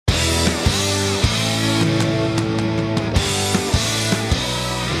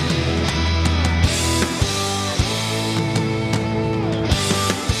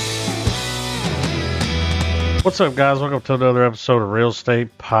What's up, guys? Welcome to another episode of Real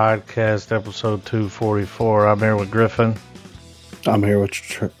Estate Podcast, episode 244. I'm here with Griffin. I'm here with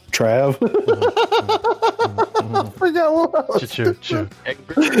Trav. I forgot what I was Choo-choo.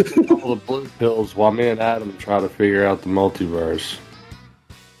 All the blue pills while me and Adam try to figure out the multiverse.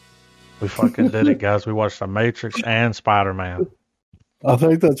 We fucking did it, guys. We watched The Matrix and Spider-Man. I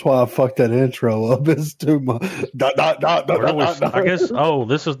think that's why I fucked that intro up. It's too much. I guess. Oh,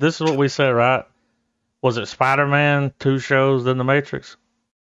 this is what we said, right? Was it Spider-Man, 2 shows, then The Matrix,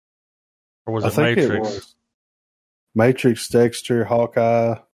 or was it Matrix? It was Matrix, Dexter,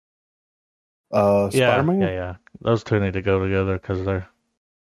 Hawkeye, Spider-Man. Yeah. Those two need to go together because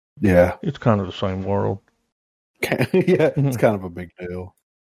it's kind of the same world. Yeah, it's kind of a big deal.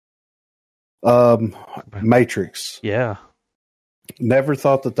 Matrix. Yeah. Never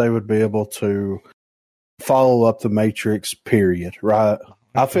thought that they would be able to follow up the Matrix, period, right?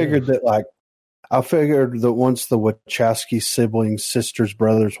 I figured that once the Wachowski siblings, sisters,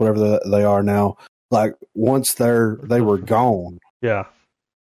 brothers, whatever they are now, like once they were gone. Yeah.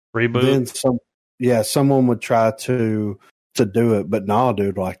 Reboot. Then someone would try to do it, but nah,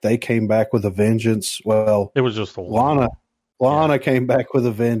 dude, like they came back with a vengeance. Well, it was just the Lana came back with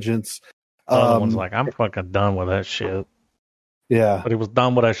a vengeance. The other one's like, I'm fucking done with that shit. Yeah. But he was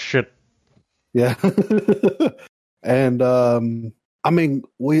done with that shit. Yeah. And I mean,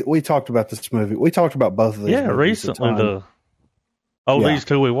 we talked about this movie. We talked about both of these movies recently. These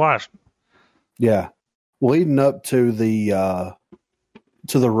two we watched. Yeah. Leading up to the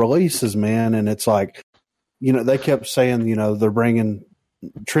releases, man, and it's like, they kept saying, they're bringing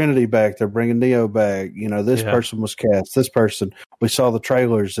Trinity back, they're bringing Neo back, this person was cast, this person. We saw the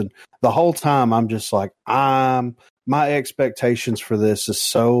trailers, and the whole time I'm just like, my expectations for this is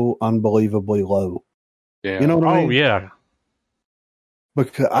so unbelievably low. Yeah. You know what I mean? Oh, yeah.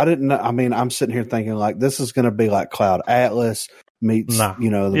 Because I didn't know. I mean, I'm sitting here thinking like this is going to be like Cloud Atlas meets, the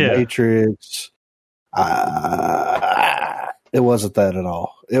Matrix. It wasn't that at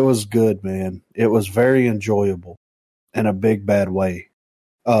all. It was good, man. It was very enjoyable in a big bad way.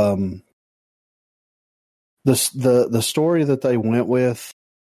 The story that they went with,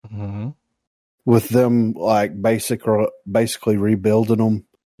 with them like basically rebuilding them.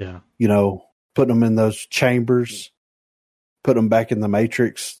 Yeah. Putting them in those chambers, put them back in the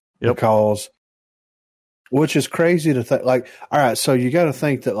Matrix because, which is crazy to think. Like, all right, so you got to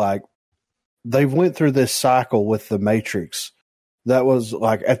think that like they went through this cycle with the Matrix. That was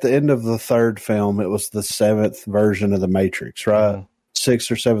like at the end of the third film, it was the 7th version of the Matrix, right? Mm-hmm. 6th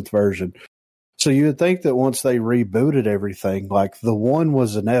or 7th version. So you would think that once they rebooted everything, like the one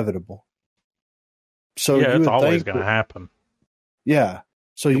was inevitable. So it's always going to happen. Yeah.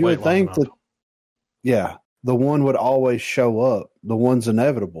 So you would think that. Yeah, the one would always show up. The one's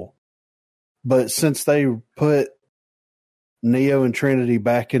inevitable. But since they put Neo and Trinity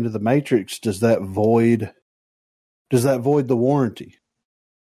back into the Matrix, does that void the warranty?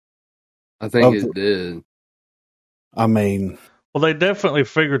 I think it did. I mean, well, they definitely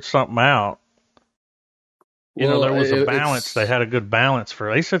figured something out. There was a balance. They had a good balance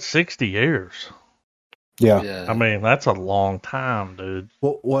they said 60 years. Yeah. I mean, that's a long time, dude.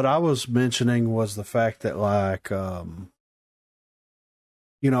 Well, what I was mentioning was the fact that, like, at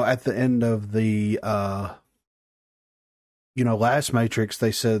the end of the, last Matrix,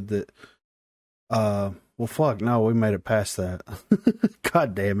 they said that, well, fuck, no, we made it past that.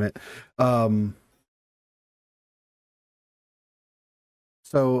 God damn it. And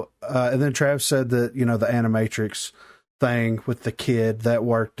then Trav said that, the Animatrix thing with the kid, that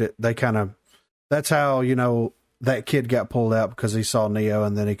worked. That's how, that kid got pulled out because he saw Neo,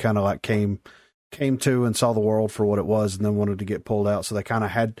 and then he kind of like came to and saw the world for what it was, and then wanted to get pulled out. So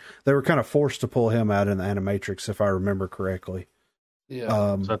they were kind of forced to pull him out in the Animatrix, if I remember correctly.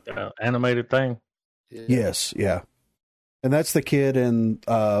 Yeah. Is that the animated thing? Yeah. Yes. Yeah. And that's the kid in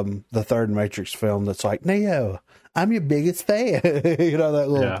the third Matrix film that's like, Neo, I'm your biggest fan.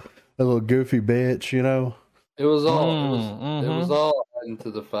 That little goofy bitch, It was all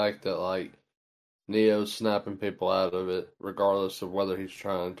into the fact that like Neo's snapping people out of it, regardless of whether he's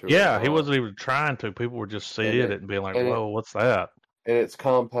trying to. Yeah, he wasn't even trying to. People were just seeing it and being like, "Whoa, what's that?" And it's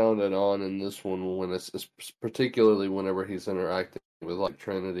compounded on in this one when it's particularly whenever he's interacting with like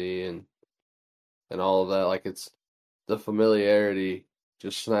Trinity and all of that. Like it's the familiarity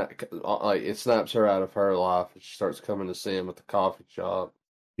just it snaps her out of her life, and she starts coming to see him at the coffee shop.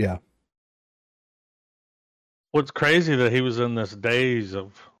 Yeah. What's crazy that he was in this daze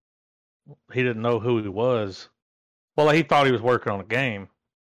of. He didn't know who he was. Well, he thought he was working on a game.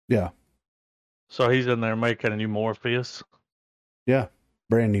 Yeah. So he's in there making a new Morpheus. Yeah.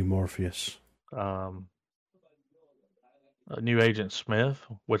 Brand new Morpheus. new Agent Smith,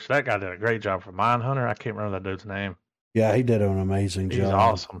 which that guy did a great job for Mindhunter. I can't remember that dude's name. Yeah, he did an amazing job. He's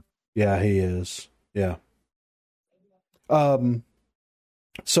awesome. Yeah, he is. Yeah.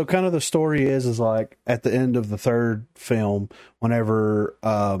 So kind of the story is like at the end of the third film, whenever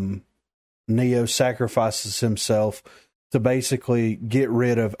Neo sacrifices himself to basically get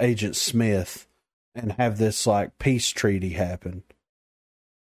rid of Agent Smith and have this like peace treaty happen.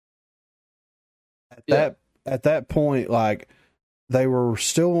 At that point, like they were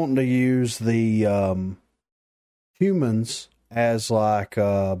still wanting to use the humans as like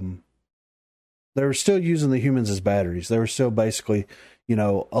they were still using the humans as batteries. They were still basically, you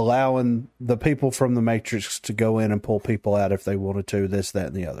know, allowing the people from the Matrix to go in and pull people out if they wanted to, this, that,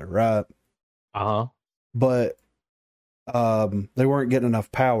 and the other, right? Uh-huh. But they weren't getting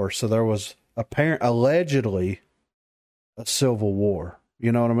enough power, so there was allegedly a civil war.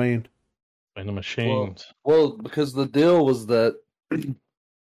 You know what I mean? And the machines. Well, because the deal was that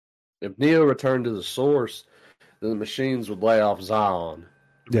if Neo returned to the source, then the machines would lay off Zion.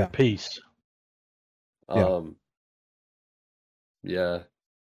 Yeah. Peace. Yeah.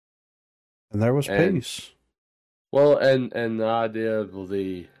 And there was peace. Well, and the idea of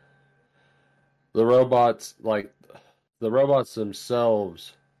the robots, like the robots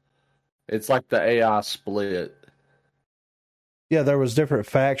themselves, it's like the AI split. Yeah, there was different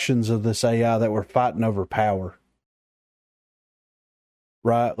factions of this AI that were fighting over power.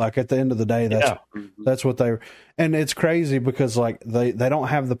 Right? Like at the end of the day, that's what they were. And it's crazy because like they don't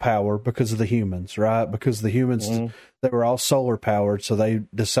have the power because of the humans, right? Because the humans, they were all solar powered. So they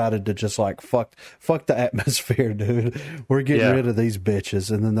decided to just like, fuck the atmosphere, dude. We're getting rid of these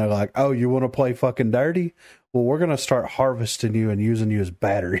bitches. And then they're like, oh, you want to play fucking dirty? Well, we're going to start harvesting you and using you as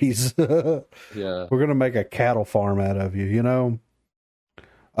batteries. Yeah. We're going to make a cattle farm out of you, you know?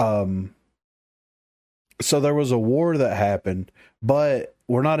 So there was a war that happened, but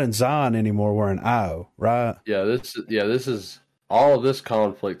we're not in Zion anymore. We're in Io, right? Yeah, this is all of this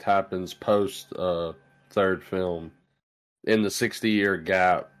conflict happens post third film in the 60-year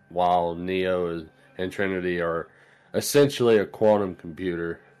gap while Neo and Trinity are essentially a quantum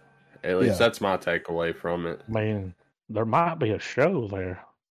computer. At least that's my takeaway from it. I mean, there might be a show there.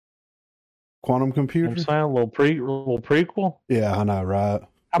 Quantum computer? I'm saying a little prequel. Yeah, I know, right?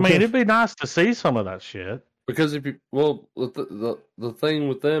 I mean, it'd be nice to see some of that shit. Because the thing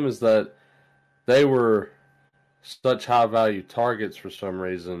with them is that they were such high value targets for some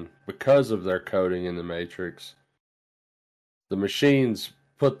reason because of their coding in the Matrix. The machines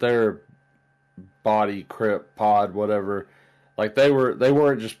put their body, crypt, pod, whatever, like they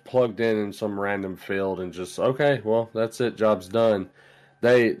weren't just plugged in some random field and just okay, well that's it, job's done.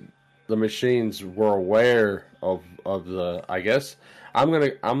 The machines were aware of the, I guess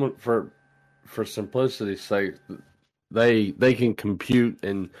I'm for simplicity's sake, they can compute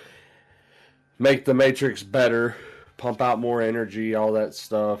and make the Matrix better, pump out more energy, all that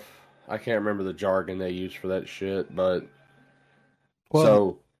stuff. I can't remember the jargon they use for that shit, but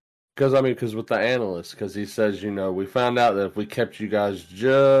because with the analyst, because he says, you know, we found out that if we kept you guys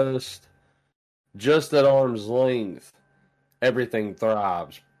just at arm's length, everything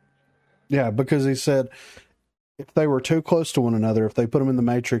thrives. Yeah, because he said if they were too close to one another, if they put them in the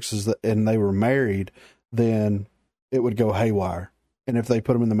Matrix and they were married, then it would go haywire. And if they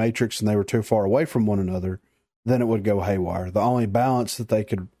put them in the Matrix and they were too far away from one another, then it would go haywire. The only balance that they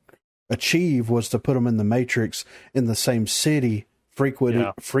could achieve was to put them in the Matrix in the same city,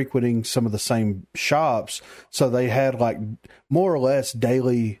 frequenting some of the same shops. So they had like more or less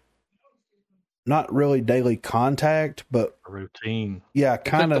daily, not really daily contact, but routine. Yeah,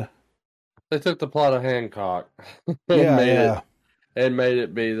 kind of. They took the plot of Hancock and made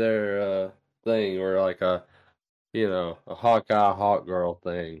it be their thing, or like a Hawkeye, Hawk Girl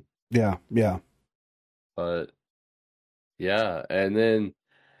thing. Yeah. But yeah, and then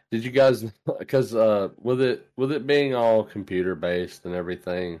did you guys? Because with it being all computer based and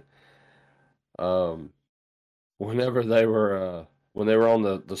everything, whenever they were when they were on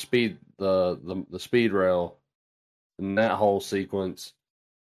the speed rail, and that whole sequence.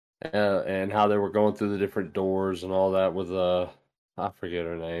 And how they were going through the different doors and all that with I forget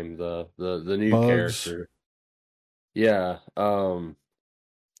her name, the new Bugs. character. Yeah.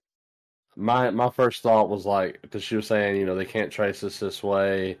 My first thought was like, because she was saying, you know, they can't trace us this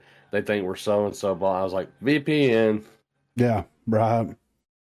way. They think we're so and so. But I was like, VPN. Yeah, right.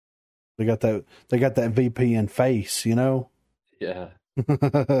 They got that VPN face, you know. Yeah.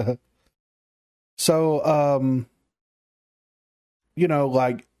 So, you know,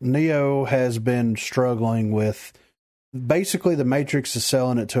 like Neo has been struggling with, basically the Matrix is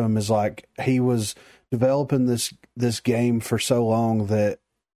selling it to him as like he was developing this this game for so long that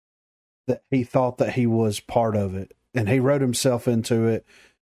he thought that he was part of it, and he wrote himself into it,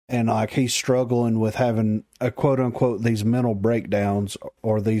 and like he's struggling with having a quote unquote these mental breakdowns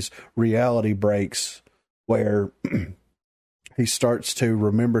or these reality breaks where he starts to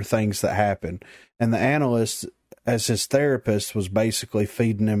remember things that happen, and the analyst as his therapist was basically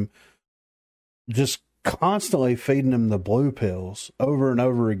feeding him, just constantly feeding him the blue pills over and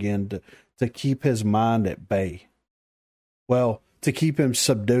over again to keep his mind at bay. Well, to keep him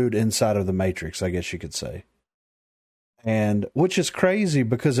subdued inside of the Matrix, I guess you could say. And which is crazy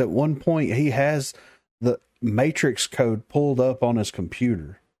because at one point he has the Matrix code pulled up on his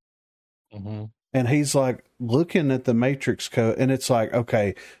computer. Mm-hmm. And he's like looking at the Matrix code, and it's like,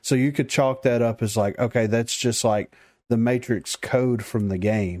 okay, so you could chalk that up as like, okay, that's just like the Matrix code from the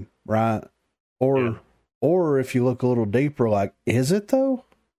game, right? Or if you look a little deeper, like, is it though?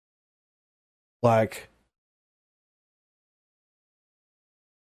 Like,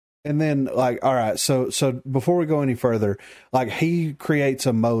 and then like, all right, so before we go any further, like he creates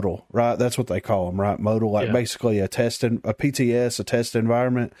a modal, right? That's what they call them, right? Modal, like basically a PTS, a test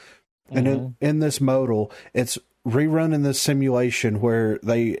environment. And in this modal, it's rerunning this simulation where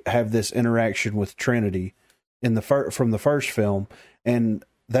they have this interaction with Trinity in the from the first film, and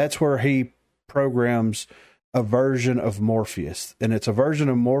that's where he programs a version of Morpheus, and it's a version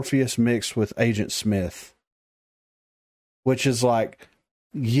of Morpheus mixed with Agent Smith, which is like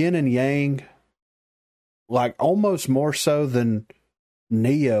yin and yang, like almost more so than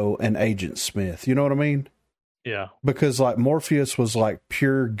Neo and Agent Smith. You know what I mean? Yeah. Because like Morpheus was like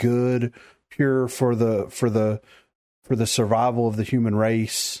pure good, pure for the survival of the human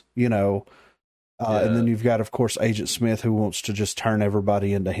race, you know. And then you've got, of course, Agent Smith, who wants to just turn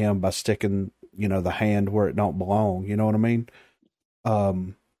everybody into him by sticking, you know, the hand where it don't belong. You know what I mean?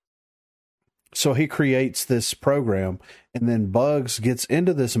 So he creates this program, and then Bugs gets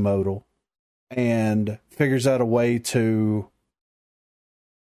into this modal and figures out a way to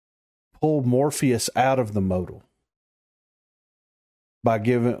pull Morpheus out of the modal by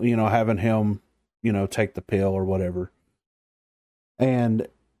giving, you know, having him, you know, take the pill or whatever. And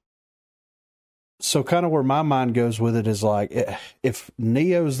so kind of where my mind goes with it is like, if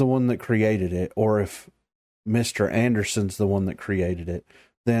Neo's the one that created it, or if Mr. Anderson's the one that created it,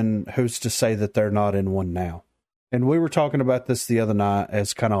 then who's to say that they're not in one now? And we were talking about this the other night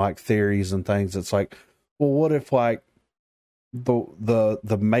as kind of like theories and things. It's like, well, what if like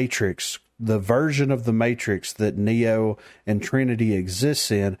the Matrix, the version of the Matrix that Neo and Trinity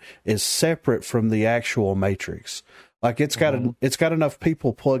exists in, is separate from the actual Matrix? Like it's got enough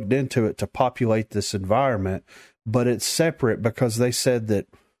people plugged into it to populate this environment, but it's separate because they said that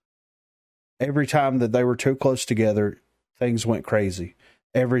every time that they were too close together, things went crazy.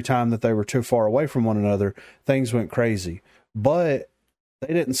 Every time that they were too far away from one another, things went crazy. But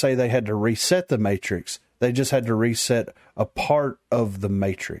they didn't say they had to reset the Matrix. They just had to reset a part of the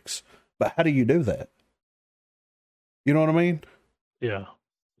Matrix. But how do you do that? You know what I mean? Yeah.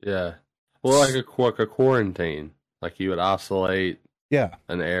 Yeah. Well, like a quarantine. Like you would isolate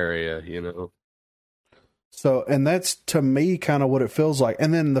an area, you know? So, and that's to me kind of what it feels like.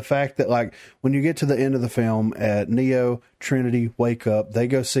 And then the fact that like when you get to the end of the film, Neo, Trinity wake up, they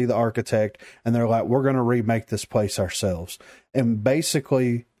go see the architect, and they're like, we're going to remake this place ourselves. And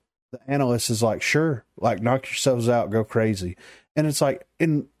basically the analyst is like, sure, like knock yourselves out, go crazy. And it's like,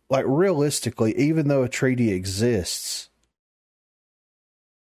 realistically, even though a treaty exists,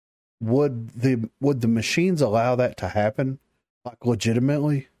 would the machines allow that to happen, like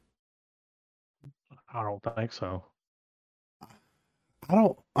legitimately? I don't think so. I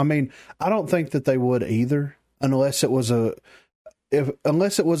don't think that they would either, unless it was a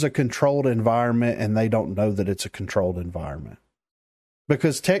controlled environment and they don't know that it's a controlled environment.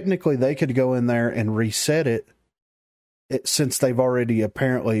 Because technically they could go in there and reset it since they've already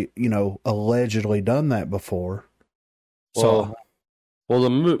apparently, you know, allegedly done that before. Well,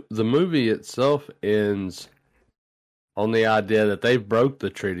 the movie itself ends on the idea that they broke the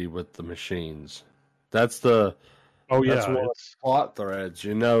treaty with the machines. That's one of the plot threads,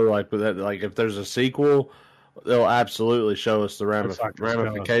 you know, like with that, like if there's a sequel, they'll absolutely show us the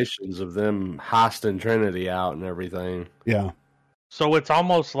ramifications of them heisting Trinity out and everything. Yeah. So it's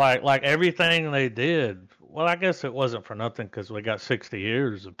almost like everything they did. Well, I guess it wasn't for nothing because we got 60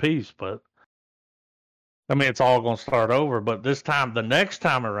 years of peace, but I mean, it's all going to start over. But the next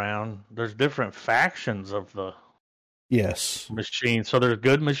time around, there's different factions of the machines. So there's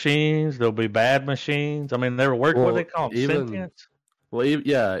good machines, there'll be bad machines. I mean, they were working. What do they call them? Sentience? Well,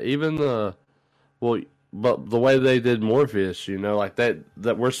 but the way they did Morpheus, you know, like that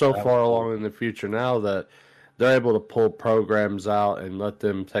we're so far along in the future now that they're able to pull programs out and let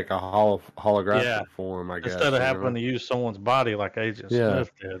them take a holographic form, I guess. Instead of having to use someone's body like Agent Smith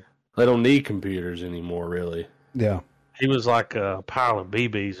did. They don't need computers anymore, really. Yeah. He was like a pile of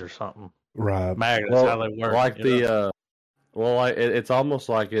BBs or something. Right. Magnets, how they work. Like it's almost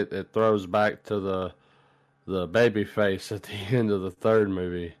like it throws back to the baby face at the end of the third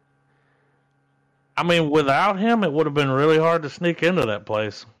movie. I mean, without him, it would have been really hard to sneak into that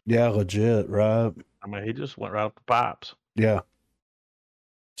place. Yeah, legit, right? I mean, he just went right up the pipes. Yeah.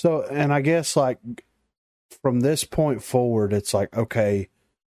 So, and I guess like from this point forward, it's like, okay,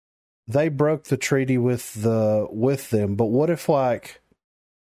 they broke the treaty with them, but what if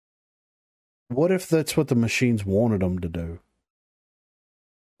that's what the machines wanted them to do?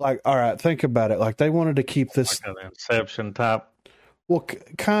 Like, all right, think about it. Like they wanted to keep this like an Inception type. Well,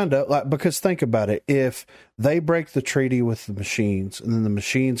 kind of like, because think about it. If they break the treaty with the machines and then the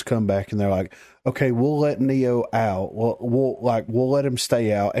machines come back and they're like, okay, we'll let Neo out. We'll let him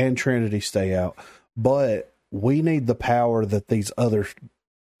stay out and Trinity stay out, but we need the power that these other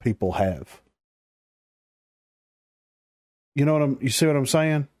people have. You see what I'm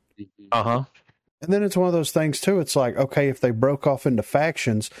saying? Uh-huh. And then it's one of those things too. It's like, okay, if they broke off into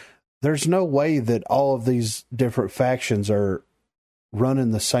factions, there's no way that all of these different factions are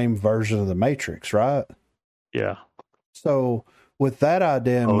running the same version of the Matrix, right? Yeah. So with that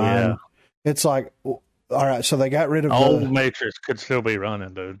idea in mind, it's like, all right, so they got rid of old Matrix could still be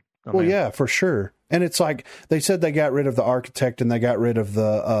running, dude. I mean, yeah, for sure. And it's like they said they got rid of the architect and they got rid of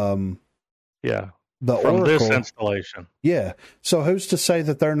the the from Oracle. This installation. Yeah. So who's to say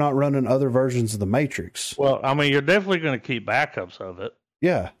that they're not running other versions of the Matrix? Well, I mean, you're definitely going to keep backups of it.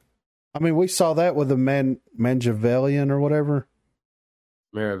 Yeah. I mean, we saw that with the Mangavellian or whatever.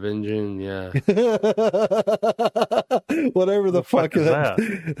 Merovingian, yeah. Whatever the fuck is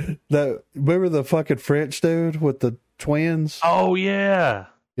that? Remember the fucking French dude with the twins? Oh, yeah.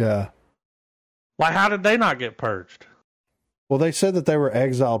 Yeah. Like, how did they not get purged? Well, they said that they were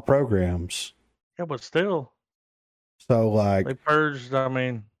exiled programs. Yeah, but still. So, like. They purged, I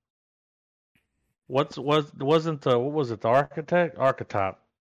mean. What was it, the architect? Archetype.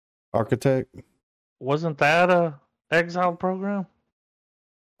 Wasn't that a exiled program?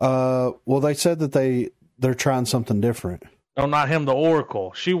 Well, they said that they're trying something different. No, not him, the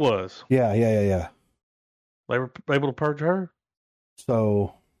Oracle. She was. Yeah. They were able to purge her?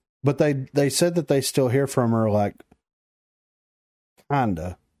 So, but they said that they still hear from her, like,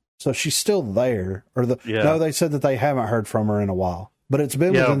 kinda. So she's still there. No, they said that they haven't heard from her in a while. But it's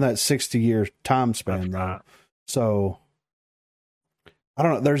been within that 60-year time span, though. Right. So, I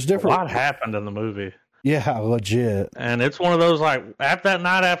don't know. There's different... A lot happened in the movie. Yeah, legit. And it's one of those, like, at that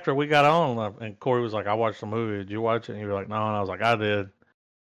night after we got on, and Corey was like, I watched the movie. Did you watch it? And you were like, no. And I was like, I did.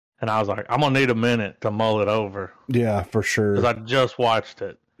 And I was like, I'm going to need a minute to mull it over. Yeah, for sure. Because I just watched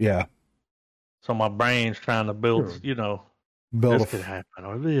it. Yeah. So my brain's trying to build, this could happen,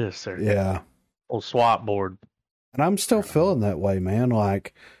 or this, or old swap board. And I'm still feeling that way, man.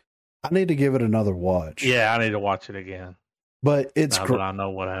 Like, I need to give it another watch. Yeah, I need to watch it again. But it's now that I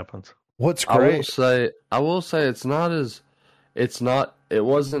know what happens. What's great? I will say it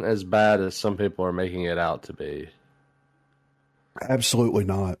wasn't as bad as some people are making it out to be. Absolutely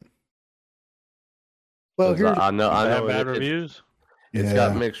not. Well, I know bad reviews. It's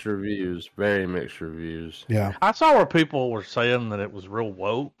got mixed reviews, very mixed reviews. Yeah, I saw where people were saying that it was real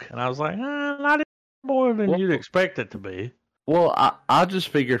woke, and I was like, not more than you'd expect it to be. Well, I just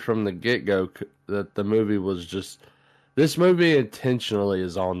figured from the get-go that the movie was just... This movie intentionally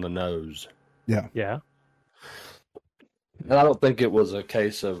is on the nose. Yeah. Yeah. And I don't think it was a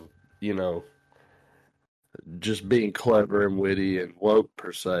case of, just being clever and witty and woke,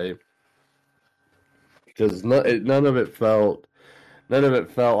 per se. Because none of it felt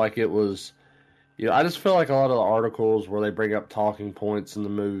like it was... I just feel like a lot of the articles where they bring up talking points in the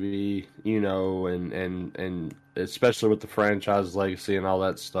movie, and especially with the franchise legacy and all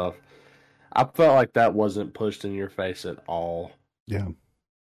that stuff, I felt like that wasn't pushed in your face at all. Yeah.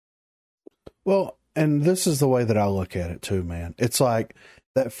 Well, and this is the way that I look at it too, man. It's like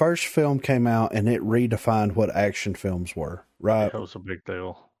that first film came out and it redefined what action films were, right? That was a big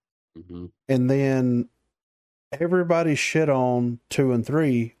deal. Mm-hmm. And then everybody shit on 2 and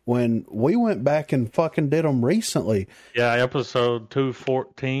 3 when we went back and fucking did them recently. Yeah, episode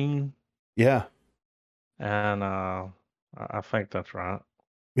 214. Yeah. And I think that's right.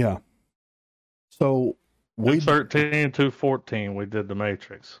 Yeah. So 213 and 214 we did The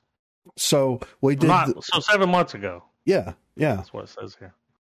Matrix. So we did so 7 months ago. Yeah. That's what it says here.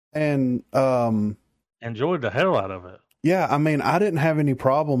 And enjoyed the hell out of it. Yeah, I mean, I didn't have any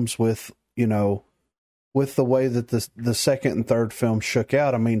problems with, with the way that the second and third film shook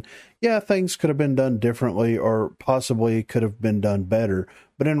out. I mean, yeah, things could have been done differently or possibly could have been done better.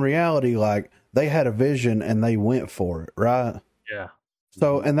 But in reality, like, they had a vision and they went for it, right? Yeah.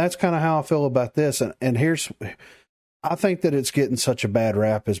 So, and that's kind of how I feel about this. And here's, I think that it's getting such a bad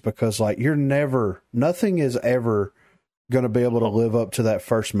rap is because, like, nothing is ever going to be able to live up to that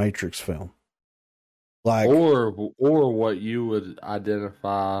first Matrix film. Like, or what you would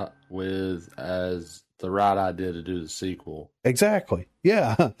identify with as the right idea to do the sequel. Exactly.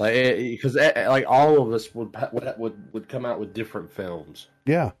 Yeah. Like, because like all of us would come out with different films.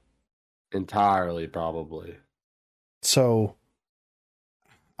 Yeah. Entirely, probably. So,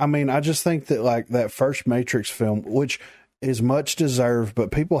 I mean, I just think that, like, that first Matrix film, which is much deserved,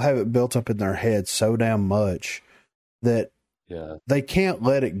 but people have it built up in their heads so damn much that they can't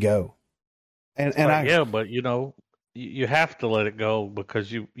let it go. Yeah, but you have to let it go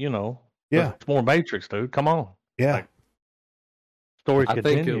because it's more Matrix, dude. Come on. Yeah. Like, story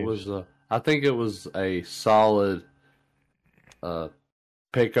continues. I think it was a solid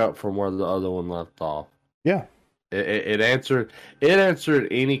pick up from where the other one left off. Yeah. It answered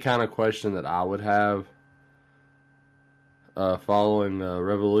any kind of question that I would have following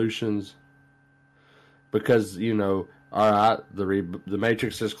Revolutions, because all right, the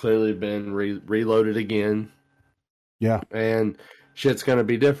Matrix has clearly been reloaded again. Yeah, and shit's gonna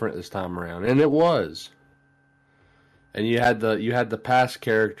be different this time around, and it was. And you had the past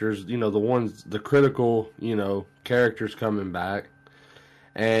characters, the critical, characters coming back,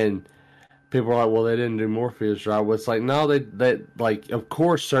 and people are like, well, they didn't do Morpheus right. Well, it's like, no, they like, of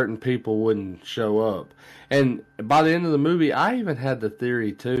course, certain people wouldn't show up. And by the end of the movie, I even had the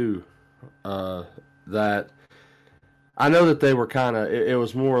theory too, that I know that they were kind of, it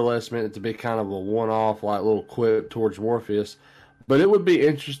was more or less meant to be kind of a one-off, like, little quip towards Morpheus. But it would be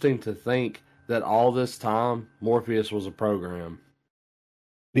interesting to think that all this time, Morpheus was a program.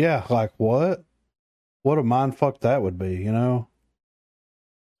 Yeah, like what? What a mindfuck that would be,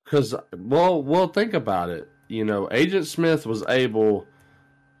 Because, well, think about it. Agent Smith was able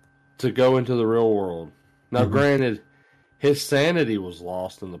to go into the real world. Now, granted, his sanity was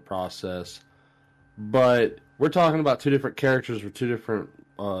lost in the process, but we're talking about two different characters with two different,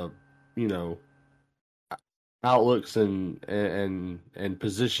 outlooks and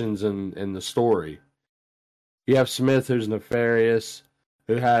positions in the story. You have Smith, who's nefarious,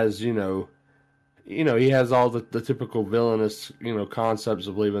 who has, he has all the typical villainous, concepts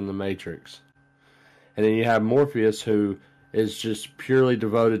of leaving the Matrix. And then you have Morpheus, who is just purely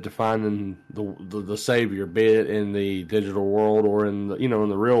devoted to finding the savior, be it in the digital world or in the, in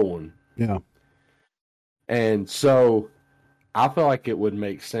the real one. Yeah. And so I feel like it would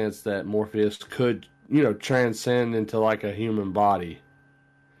make sense that Morpheus could, transcend into like a human body.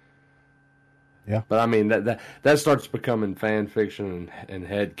 Yeah. But I mean, that starts becoming fan fiction and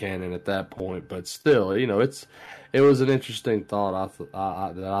headcanon at that point. But still, it was an interesting thought that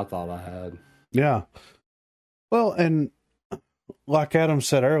I thought I had. Yeah. Well, and like Adam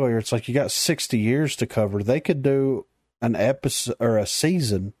said earlier, it's like you got 60 years to cover. They could do an episode or a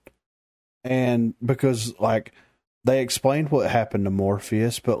season, and because, like, they explained what happened to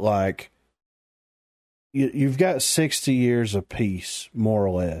Morpheus, but, like, you've got 60 years of peace, more or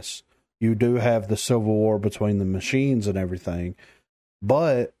less. You do have the civil war between the machines and everything,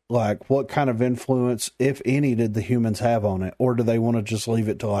 but, like, what kind of influence, if any, did the humans have on it? Or do they want to just leave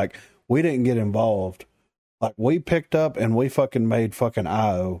it to, like, we didn't get involved? Like, we picked up and we fucking made fucking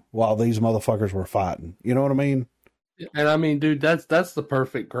Io while these motherfuckers were fighting. You know what I mean? And I mean, dude, that's the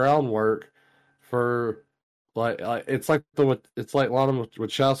perfect groundwork for, like it's like Lana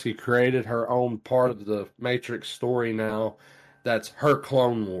Wachowski created her own part of the Matrix story now. That's her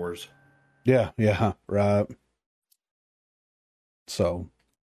Clone Wars. Yeah, right. So,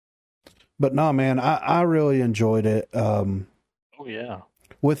 but no, man, I really enjoyed it. Oh yeah.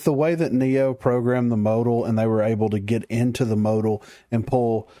 With the way that Neo programmed the modal and they were able to get into the modal and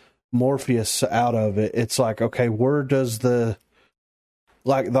pull Morpheus out of it, it's like, okay, where does the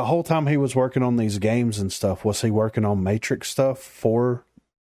whole time he was working on these games and stuff, was he working on Matrix stuff for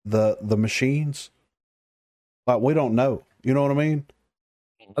the machines? Like, we don't know. You know what I mean?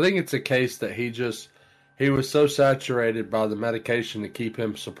 I think it's a case that he was so saturated by the medication to keep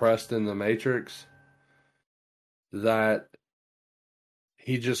him suppressed in the Matrix that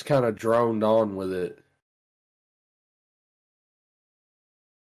he just kind of droned on with it.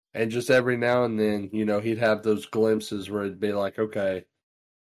 And just every now and then, he'd have those glimpses where it'd be like, okay,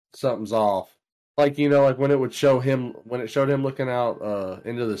 something's off. Like, like when it showed him looking out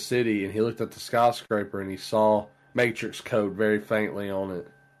into the city and he looked at the skyscraper and he saw Matrix code very faintly on it.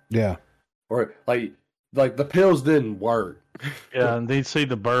 Yeah. Or like like the pills didn't work. Yeah, and they'd see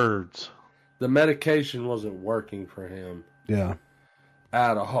the birds. The medication wasn't working for him Yeah.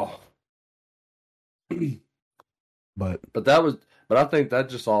 at all. But I think that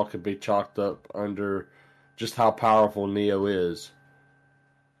just all could be chalked up under just how powerful Neo is.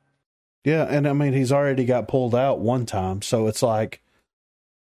 yeah, and I mean he's already got pulled out one time, so it's like,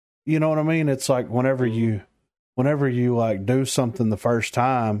 you know what I mean? It's like whenever you like do something the first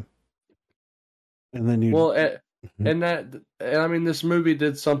time, and then you and I mean this movie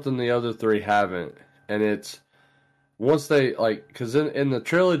did something the other three haven't, and it's once they like because in the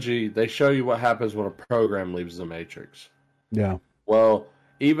trilogy they show you what happens when a program leaves the Matrix. yeah. Well,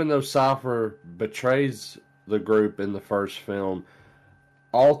 even though Cypher betrays the group in the first film,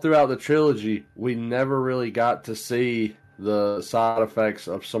 all throughout the trilogy, we never really got to see the side effects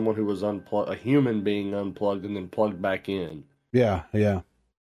of someone who was unplugged, a human being unplugged and then plugged back in. Yeah, yeah.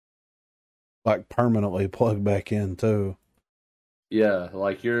 Like permanently plugged back in too. Yeah,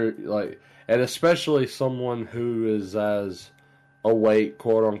 like you're like, and especially someone who is as awake,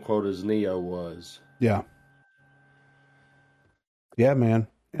 quote unquote, as Neo was. Yeah. Yeah, man.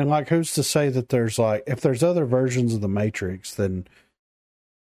 And like, who's to say that there's like, if there's other versions of the Matrix, then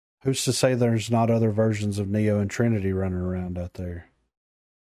who's to say there's not other versions of Neo and Trinity running around out there?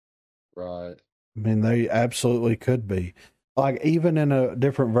 Right. I mean, they absolutely could be. Like, even in a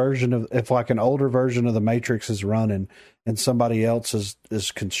different version of, if like an older version of the Matrix is running and somebody else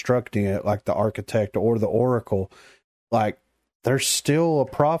is constructing it, like the architect or the Oracle, like, there's still a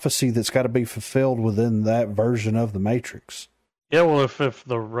prophecy that's got to be fulfilled within that version of the Matrix. Yeah, well, if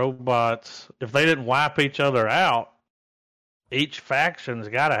the robots, if they didn't wipe each other out, each faction's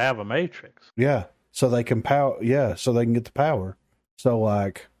got to have a Matrix. Yeah, so they can so they can get the power. So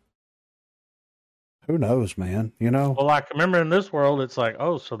like, who knows, man? You know? Well, like, remember in this world, it's like,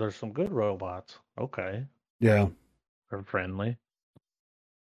 oh, so there's some good robots. Okay. Yeah. They're friendly.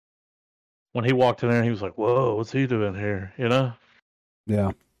 When he walked in there, he was like, whoa, what's he doing here? You know?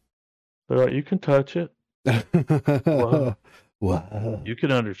 Yeah. They're like, you can touch it. Whoa. Wow. You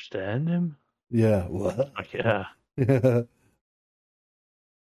can understand him? Yeah. What? Like, yeah. Yeah.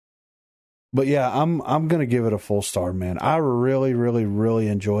 But yeah, I'm gonna give it a full star, man. I really, really, really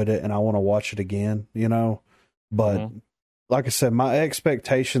enjoyed it, and I want to watch it again. You know, but like I said, my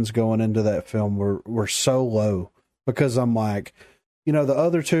expectations going into that film were so low because I'm like, you know,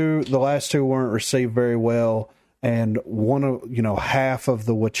 the last two weren't received very well, and one of half of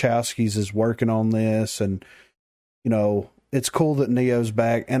the Wachowskis is working on this, and it's cool that Neo's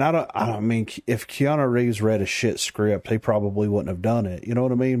back. And I mean, if Keanu Reeves read a shit script, he probably wouldn't have done it. You know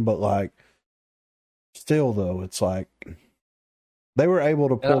what I mean? But like, still though, it's like they were able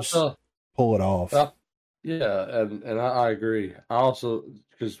to pull it off. Yeah, and I agree. I also,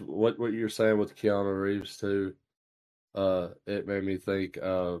 because what you're saying with Keanu Reeves too, it made me think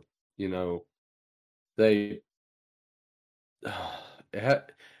of, they it had,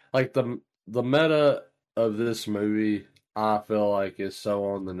 like the meta of this movie, I feel like is so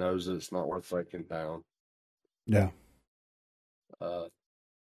on the nose that it's not worth breaking down. Yeah.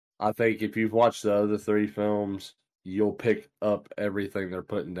 I think if you've watched the other three films, you'll pick up everything they're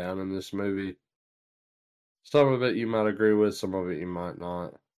putting down in this movie. Some of it you might agree with, some of it you might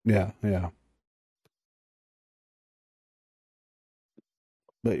not. Yeah, yeah.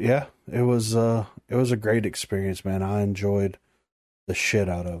 But yeah, it was a great experience, man. I enjoyed the shit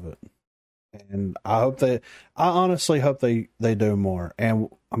out of it. And I honestly hope they do more. And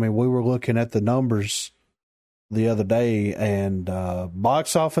I mean, we were looking at the numbers the other day, and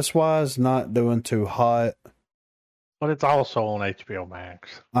box office wise, not doing too hot. But it's also on HBO Max.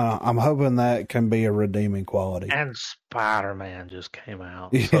 I'm hoping that can be a redeeming quality. And Spider-Man just came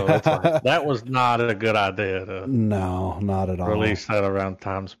out. So it's like, that was not a good idea to no, not at all. Release that around the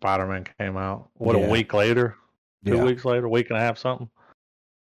time Spider-Man came out. A week later? 2 weeks later? A week and a half, something?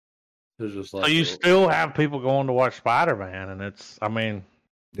 It's just like, so you still have people going to watch Spider-Man, and it's, I mean...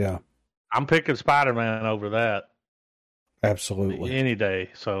 Yeah. I'm picking Spider-Man over that. Absolutely. Any day,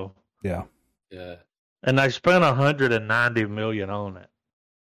 so... Yeah. Yeah. And they spent $190 million on it.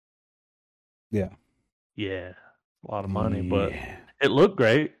 Yeah. Yeah. A lot of money, but it looked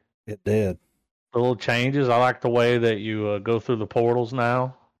great. It did. The little changes. I like the way that you go through the portals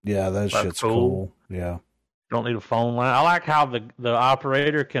now. Yeah, that shit's cool. Yeah. You don't need a phone line. I like how the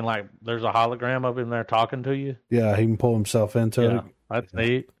operator can, like, there's a hologram of him there talking to you. Yeah, he can pull himself into it. That's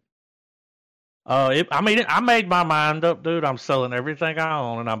neat. I made my mind up, dude. I'm selling everything I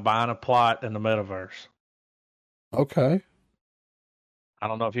own, and I'm buying a plot in the metaverse. Okay. I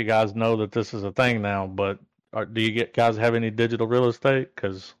don't know if you guys know that this is a thing now, but do you guys have any digital real estate?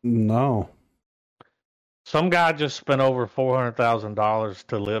 Because no. Some guy just spent over $400,000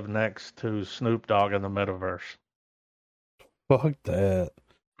 to live next to Snoop Dogg in the metaverse. Fuck that.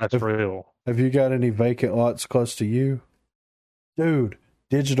 That's real. Have you got any vacant lots close to you? Dude,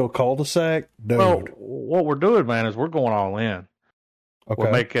 digital cul-de-sac? Dude. Well, what we're doing, man, is we're going all in. Okay.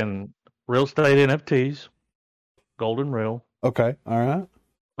 We're making real estate NFTs, golden real. Okay. All right.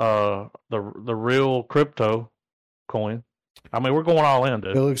 The real crypto coin. I mean, we're going all in,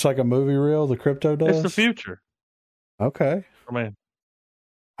 dude. It looks like a movie reel, the crypto does? It's the future. Okay. I mean,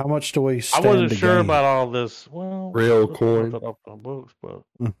 how much do we I stand wasn't to sure gain? about all this. Well, Real let's coin. put that up on books, but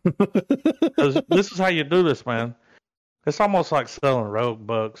 'cause this is how you do this, man. It's almost like selling Rogue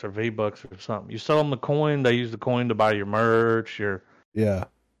Bucks or V Bucks or something. You sell them the coin, they use the coin to buy your merch. Yeah.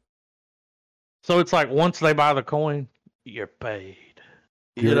 So it's like once they buy the coin, you're paid.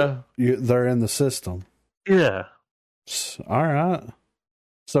 You know? They're in the system. Yeah. All right.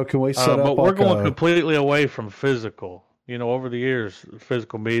 So can we set up? But we're like going completely away from physical. You know, over the years,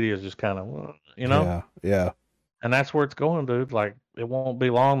 physical media is just kind of, you know? Yeah. Yeah. And that's where it's going, dude. Like, it won't be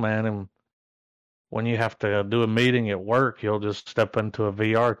long, man. And when you have to do a meeting at work, you'll just step into a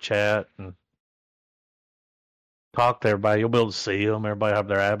VR chat and talk to everybody. You'll be able to see them. Everybody have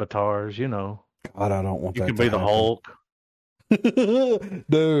their avatars, you know. God, I don't want You that can to be the happen. Hulk.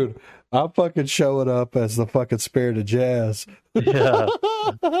 Dude, I'm fucking showing up as the fucking Spirit of Jazz. Yeah.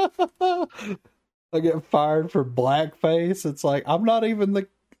 I get fired for blackface. It's like, I'm not even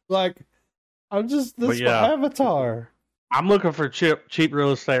I'm just this But yeah. avatar. I'm looking for cheap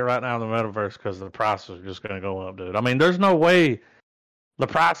real estate right now in the metaverse because the prices are just going to go up, dude. I mean, there's no way the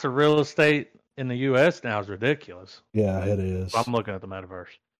price of real estate in the U.S. now is ridiculous. Yeah, it is. I'm looking at the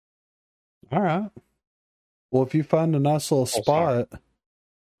metaverse. All right. Well, if you find a nice little spot.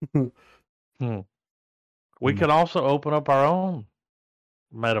 We could also open up our own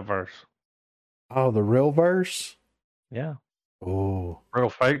metaverse. Oh, the real verse? Yeah. Oh. Real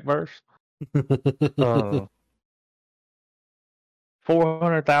fake verse.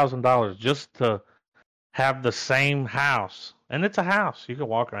 $400,000 just to have the same house. And it's a house. You can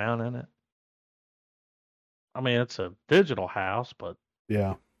walk around in it. I mean, it's a digital house, but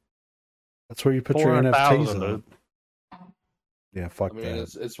Yeah. That's where you put your NFTs 400,000, on. dude. Yeah, fuck I mean,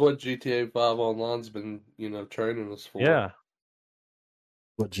 that. it's what GTA 5 Online's been, training us for. Yeah.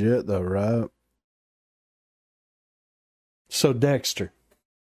 Legit though, right? So Dexter.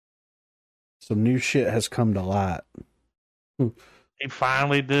 Some new shit has come to light. He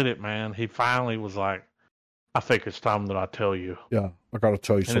finally did it, man. He finally was like, I think it's time that I tell you. Yeah, I gotta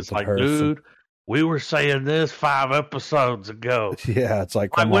tell you And something, it's like, Harrison. dude, we were saying this 5 episodes ago. Yeah, it's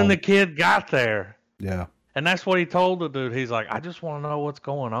like, Like come when on. the kid got there. Yeah, And that's what he told the dude. He's like, I just want to know what's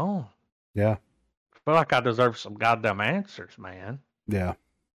going on. yeah, I feel like I deserve some goddamn answers, man. yeah.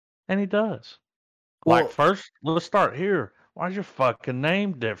 And he does. Well- Like, first, let's start here. Why's your fucking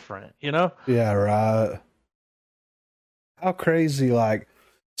name different? You know? Yeah, right. How crazy, like,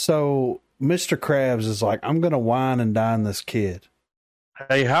 so Mr. Krabs is like, I'm gonna wine and dine this kid.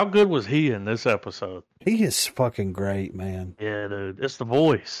 Hey, how good was he in this episode? He is fucking great, man. Yeah, dude. It's the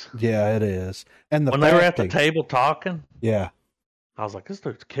voice. Yeah, it is. And the When they were at the acting. table talking, Yeah, I was like, this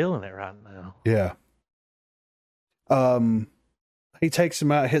dude's killing it right now. yeah. He takes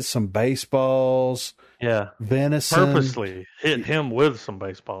him out, hits some baseballs, Yeah. venison. Purposely hit him with some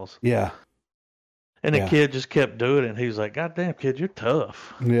baseballs. Yeah, And the Yeah. kid just kept doing it. And he was like, God damn, kid, you're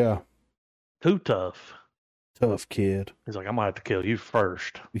tough. yeah. Too tough. Tough kid. He's like, I'm going to have to kill you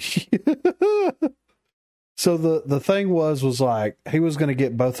first. So the thing was like he was going to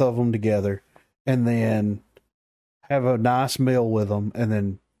get both of them together and then have a nice meal with them and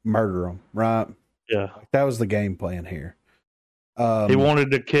then murder them, right? Yeah. That was the game plan here. He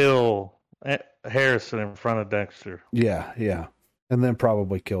wanted to kill Harrison in front of Dexter. Yeah, yeah. And then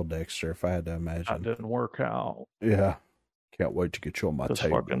probably kill Dexter if I had to That imagine. didn't work out. Yeah. Can't wait to get you on my This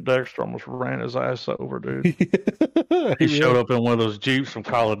table. fucking Dexter almost ran his ass over, dude. He showed up in one of those Jeeps from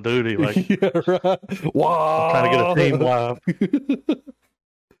Call of Duty, like yeah, right. Wow. trying to get a team live.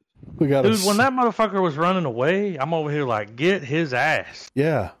 We got Dude, when that motherfucker was running away, I'm over here like, get his ass.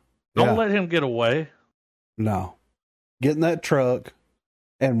 Yeah. Don't Yeah. let him get away. No. Get in that truck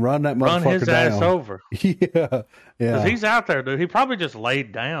and run that Run motherfucker his down. ass over. Yeah. Because Yeah. he's out there, dude. He probably just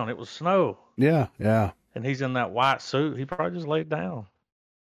laid down. It was snow. Yeah. Yeah. And he's in that white suit. He probably just laid down.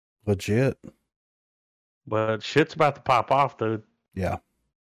 Legit. But shit's about to pop off, dude. Yeah.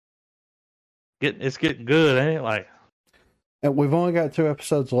 It's getting good, ain't it? Like, And we've only got 2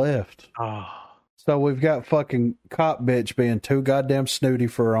 episodes left. oh, So we've got fucking cop bitch being too goddamn snooty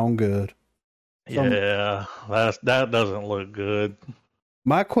for her own good. yeah. That doesn't look good.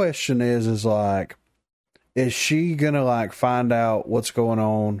 My question is like, is she gonna like find out what's going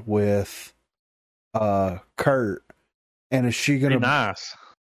on with Kurt, and is she gonna be nice?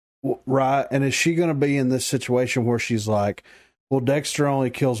 Right, and is she gonna be in this situation where she's like, well, Dexter only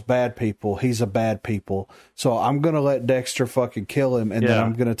kills bad people. He's a bad people. So I'm going to let Dexter fucking kill him, and then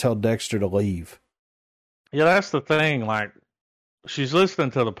I'm going to tell Dexter to leave. Yeah, that's the thing. Like, she's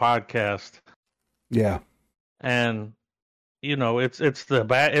listening to the podcast. Yeah. And, you know, it's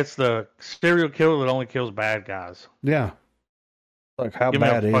the serial killer that only kills bad guys. Yeah. Like, how Give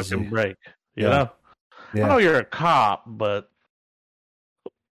bad me a is fucking he? break. You know? Yeah. I know you're a cop, but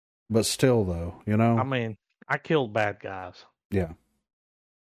still, though, you know? I mean, I killed bad guys. Yeah.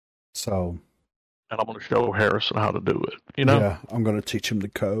 So. And I'm going to show Harrison how to do it. You know? Yeah, I'm going to teach him the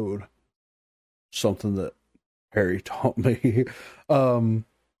code. Something that Harry taught me. So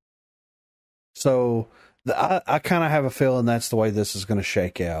I kind of have a feeling that's the way this is going to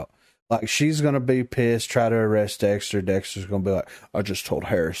shake out. Like, she's going to be pissed, try to arrest Dexter. Dexter's going to be like, I just told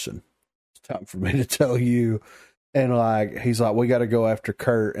Harrison. It's time for me to tell you. And like, he's like, we got to go after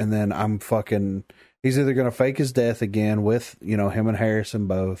Kurt. And then he's either going to fake his death again with, you know, him and Harrison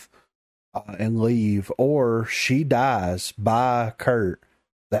both and leave, or she dies by Kurt.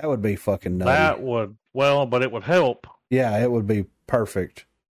 That would be fucking nutty. That would, but it would help. Yeah, it would be perfect.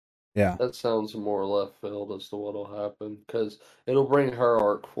 Yeah. That sounds more left field as to what'll happen, because it'll bring her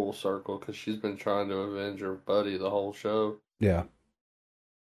arc full circle, because she's been trying to avenge her buddy the whole show. Yeah.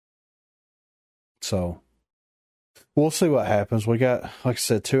 So we'll see what happens. We got, like I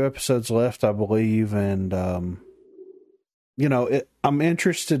said, 2 episodes left, I believe, and you know, I'm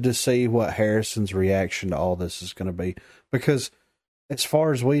interested to see what Harrison's reaction to all this is going to be, because as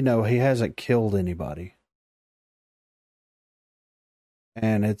far as we know, he hasn't killed anybody.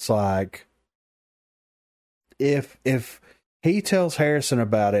 And it's like, if he tells Harrison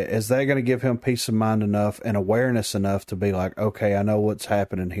about it, is that going to give him peace of mind enough and awareness enough to be like, okay, I know what's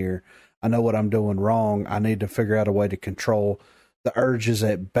happening here. I know what I'm doing wrong. I need to figure out a way to control the urges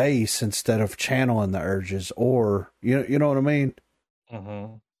at base instead of channeling the urges, or you know what I mean?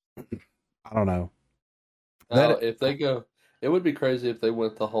 Mm-hmm. I don't know. Now, if they go, it would be crazy if they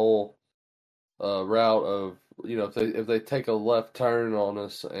went the whole route of, you know, if they take a left turn on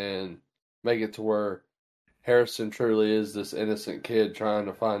us and make it to where Harrison truly is this innocent kid trying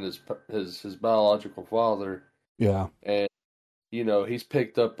to find his biological father. Yeah. And, you know, he's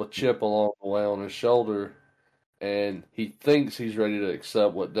picked up a chip along the way on his shoulder, and he thinks he's ready to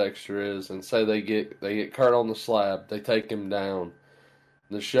accept what Dexter is, and say they get Kurt on the slab, they take him down.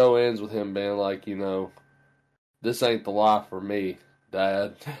 The show ends with him being like, you know, this ain't the life for me,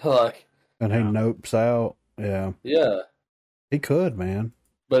 Dad. Like, and he nopes out. Yeah. Yeah. He could, man.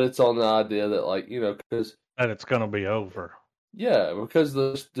 But it's on the idea that, like, you know, because that it's going to be over. Yeah, because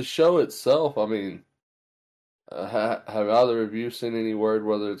the show itself, I mean, have either of you seen any word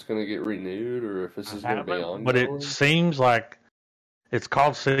whether it's going to get renewed or if this is going to be ongoing? But it seems like it's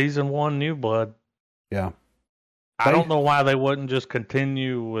called Season 1 New Blood. Yeah. I don't know why they wouldn't just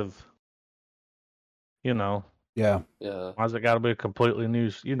continue with, you know. Yeah. Yeah. Why's it got to be a completely new,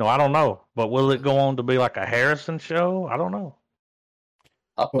 you know, I don't know. But will it go on to be like a Harrison show? I don't know.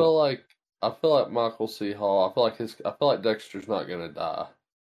 I feel like Michael C. Hall, I feel like Dexter's not going to die.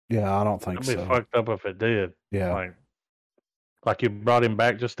 Yeah, I don't think so. It'd be fucked up if it did. Yeah. Like you brought him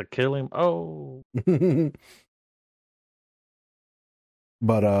back just to kill him. Oh.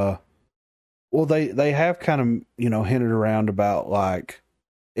 But well, they have kind of, you know, hinted around about, like,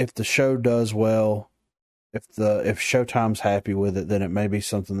 if the show does well, if Showtime's happy with it, then it may be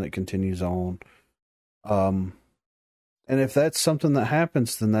something that continues on. And if that's something that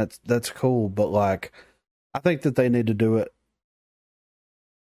happens, then that's cool. But, like, I think that they need to do it.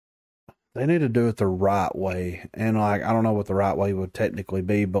 They need to do it the right way. And, like, I don't know what the right way would technically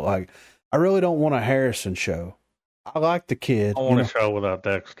be, but, like, I really don't want a Harrison show. I like the kid. I want a show without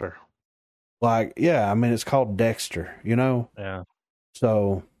Dexter. Like, yeah, I mean, it's called Dexter, you know? Yeah.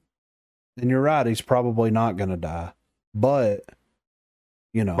 So, and you're right, he's probably not going to die. But,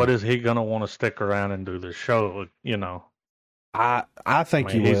 you know. But is he going to want to stick around and do the show, you know? I think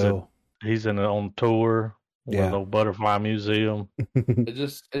he will. He's on tour with the Butterfly Museum. It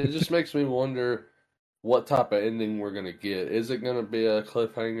just makes me wonder what type of ending we're going to get. Is it going to be a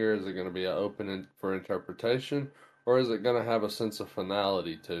cliffhanger? Is it going to be an open for interpretation? Or is it going to have a sense of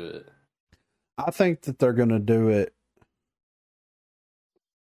finality to it? I think that they're going to do it.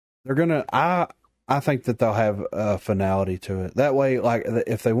 They're going to, I think that they'll have a finality to it. That way, like,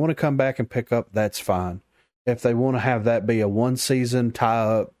 if they want to come back and pick up, that's fine. If they want to have that be a 1-season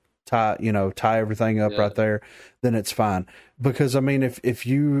tie-up tie everything up right there, then it's fine. Because I mean, if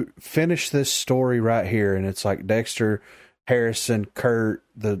you finish this story right here and it's like Dexter, Harrison, Kurt,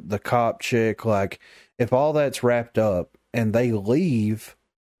 the cop chick, like if all that's wrapped up and they leave,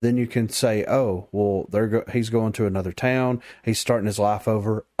 then you can say, oh, well, he's going to another town. He's starting his life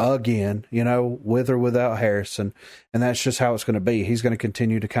over again, with or without Harrison. And that's just how it's going to be. He's going to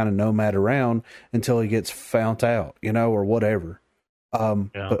continue to kind of nomad around until he gets found out, or whatever.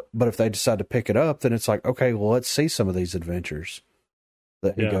 But if they decide to pick it up, then it's like, okay, well, let's see some of these adventures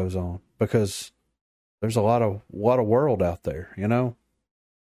that he goes on, because there's a lot of world out there,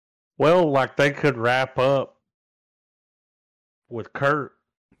 Well, like they could wrap up with Kurt.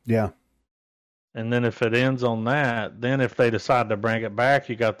 Yeah. And then if it ends on that, then if they decide to bring it back,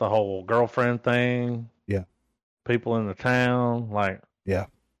 you got the whole girlfriend thing. Yeah. People in the town. Like, yeah.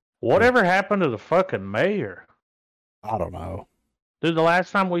 Whatever happened to the fucking mayor? I don't know. Dude, the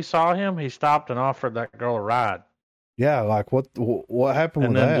last time we saw him, he stopped and offered that girl a ride. Yeah, like what happened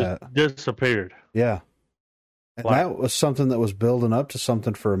and with then that? Just disappeared. Yeah. And that was something that was building up to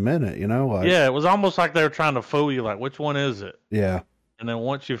something for a minute, Like, yeah, it was almost like they were trying to fool you, like, which one is it? Yeah. And then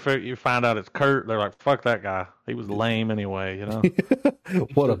once you find out it's Kurt, they're like, fuck that guy. He was lame anyway,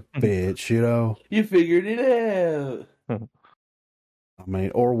 What a bitch, You figured it out. I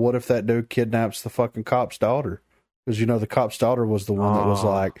mean, or what if that dude kidnaps the fucking cop's daughter? Because, the cop's daughter was the one that was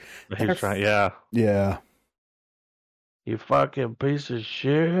like... He was trying, yeah. Yeah. You fucking piece of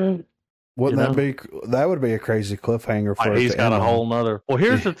shit. Wouldn't that would be a crazy cliffhanger for he's got a whole nother... Well,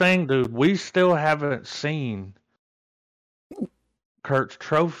 here's the thing, dude. We still haven't seen Kurt's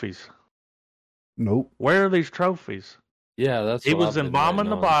trophies. Nope. Where are these trophies? Yeah, that's he was embalming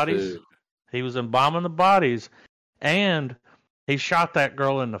the bodies. He was embalming the bodies, and he shot that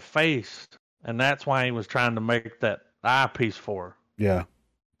girl in the face, and that's why he was trying to make that eyepiece for her. Yeah.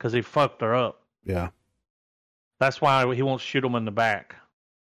 Because he fucked her up. Yeah. That's why he won't shoot them in the back.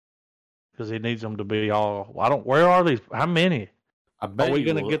 Because he needs them to be all... Where are these? How many? I bet are we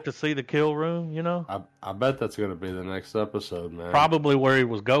going to get to see the kill room, I bet that's going to be the next episode, man. Probably where he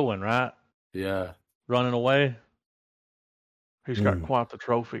was going, right? Yeah. Running away. He's got quite the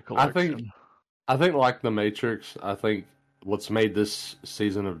trophy collection. I think like The Matrix, I think what's made this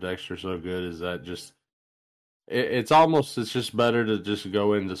season of Dexter so good is that just... It's just better to just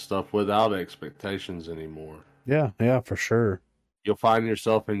go into stuff without expectations anymore. Yeah, for sure. You'll find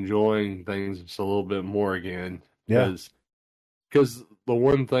yourself enjoying things just a little bit more again. Yeah. Because the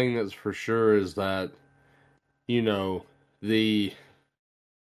one thing that's for sure is that, the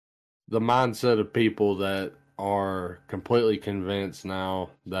mindset of people that are completely convinced now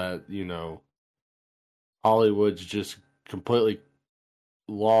that, Hollywood's just completely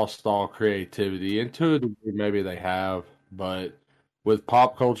lost all creativity. And to a degree, maybe they have, but with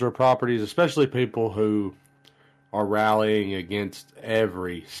pop culture properties, especially people who are rallying against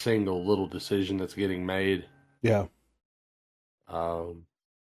every single little decision that's getting made. Yeah.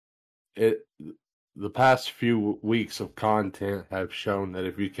 The past few weeks of content have shown that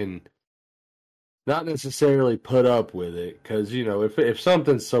if you can not necessarily put up with it, because, if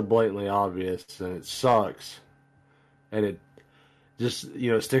something's so blatantly obvious and it sucks and it just,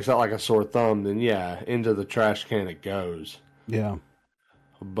 sticks out like a sore thumb, then yeah, into the trash can it goes. Yeah.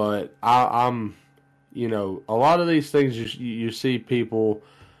 But I'm a lot of these things you see people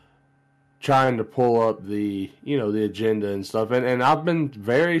trying to pull up the agenda and stuff, and I've been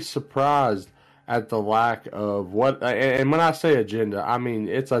very surprised at the lack of what. And when I say agenda, I mean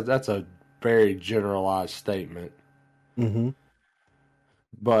that's a very generalized statement. Mm-hmm.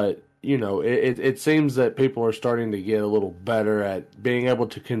 But it seems that people are starting to get a little better at being able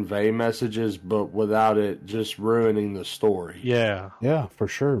to convey messages, but without it just ruining the story. Yeah, for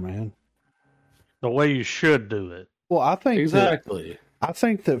sure, man. The way you should do it. Well, I think exactly. I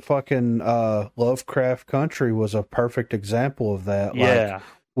think that fucking Lovecraft Country was a perfect example of that. Yeah. Like,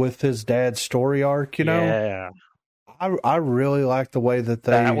 with his dad's story arc, Yeah. I really like the way that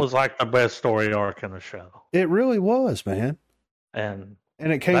that was like the best story arc in the show. It really was, man. And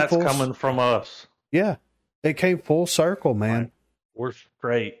it came that's coming from us. Yeah. It came full circle, man. Like, we're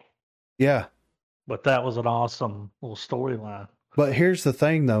straight. Yeah. But that was an awesome little storyline. But here's the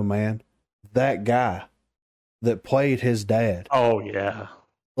thing, though, man. That guy that played his dad. Oh, yeah.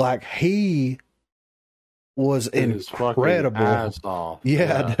 Like, he was incredible. Ass off.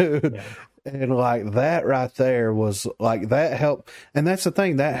 Yeah, dude. Yeah. And like that right there was like that helped. And that's the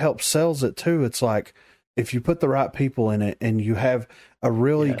thing that helps sells it too. It's like if you put the right people in it and you have a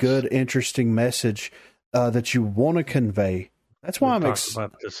really good, interesting message that you want to convey, That's why We've I'm talked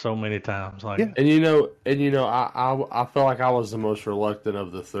about this so many times. Like, Yeah. And I feel like I was the most reluctant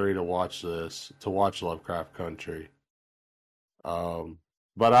of the three to watch Lovecraft Country.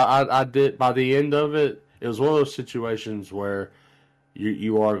 But I did. By the end of it, it was one of those situations where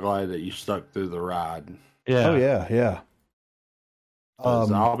you are glad that you stuck through the ride. yeah, Oh yeah.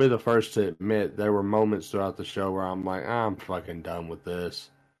 'Cause I'll be the first to admit there were moments throughout the show where I'm like, I'm fucking done with this.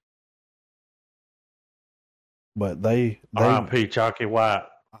 But they R.I.P. Chalky White.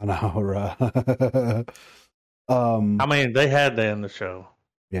 I know, right? I mean, they had that in the show.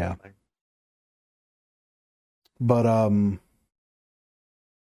 Yeah. But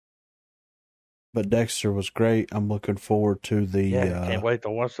Dexter was great. I'm looking forward to the Can't wait to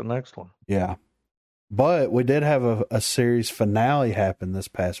watch the next one. Yeah. But we did have a series finale happen this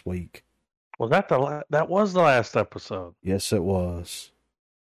past week. Was that that was the last episode? Yes, it was.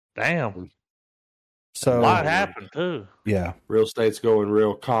 Damn. So A lot happened too. Yeah. Real estate's going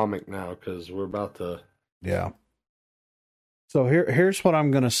real comic now because we're about to. Yeah. So here's what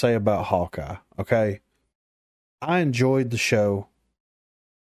I'm going to say about Hawkeye. Okay. I enjoyed the show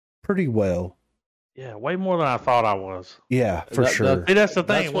pretty well. Yeah, way more than I thought I was. Yeah, for sure. See, that's the thing.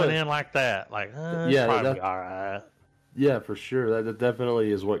 That's It went what- in like that. Like, Yeah, probably that- all right. Yeah, for sure. That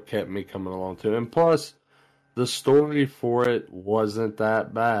definitely is what kept me coming along too. And plus, the story for it wasn't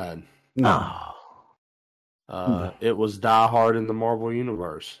that bad. No. Oh, It was Die Hard in the Marvel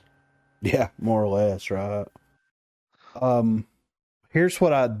Universe. Yeah, more or less, right? Here's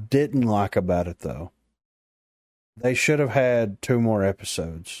what I didn't like about it though. They should have had 2 more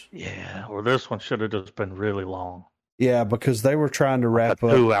episodes. yeah. Well, this one should have just been really long. Yeah, because they were trying to wrap A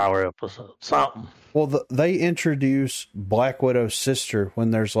up. 2-hour episode. Something. Well, they introduce Black Widow's sister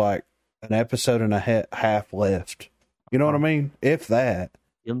when there's like an episode and a half left. You know what I mean? If that.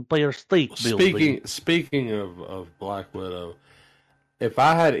 Empire State Building. Speaking of Black Widow, if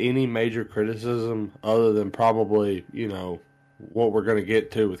I had any major criticism other than probably, what we're going to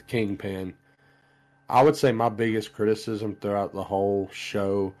get to with Kingpin, I would say my biggest criticism throughout the whole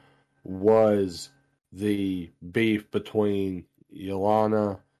show was the beef between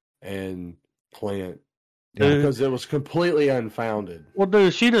Yelena and Clint. Dude. Because it was completely unfounded. Well,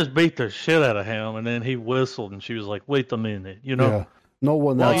 dude, she just beat the shit out of him, and then he whistled, and she was like, "Wait a minute," you know. Yeah. No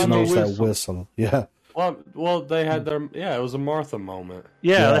one Well, else you know, knows that whistle. whistle. Yeah. Well, they had it was a Martha moment.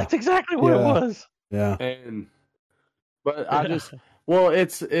 Yeah, Yeah. that's exactly what it Yeah. was. Yeah. But I just,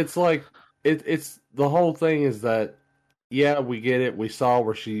 it's like, it's the whole thing is that, yeah, we get it. We saw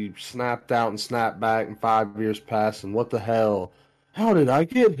where she snapped out and snapped back and 5 years passed and what the hell? How did I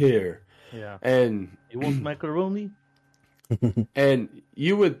get here? Yeah. And You want macaroni? And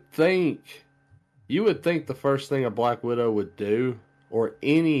you would think the first thing a Black Widow would do, or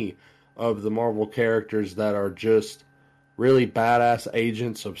any of the Marvel characters that are just really badass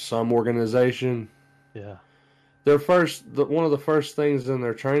agents of some organization, Yeah. one of the first things in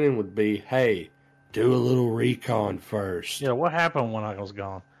their training would be, hey, do a little recon first. Yeah, what happened when I was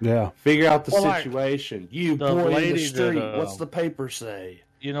gone? Yeah. Figure out the Well, like, situation. You the boy in lady the street, that, what's the paper say?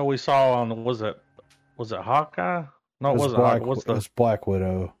 You know, we saw on, was it Hawkeye? No, it wasn't Black, Hawkeye. What's it was Black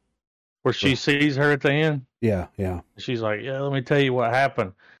Widow. where she sees her at the end? Yeah. Yeah. She's like, yeah, let me tell you what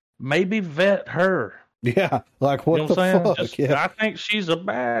happened. Maybe vet her. Yeah. Like, what You know the what I'm saying? fuck? Just, Yeah. I think she's a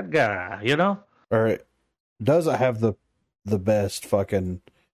bad guy, you know? Or it doesn't have the best fucking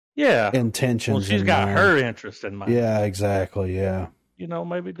Yeah. intentions. Well, she's in got mind. her interest in mind. Yeah, exactly. Yeah. You know,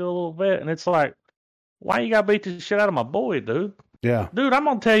 maybe do a little vet. And it's like, why you got to beat the shit out of my boy, dude? Yeah. Dude, I'm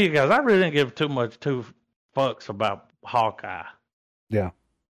going to tell you guys, I really didn't give two fucks about Hawkeye. Yeah.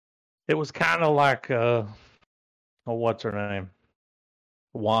 It was kind of like, what's her name?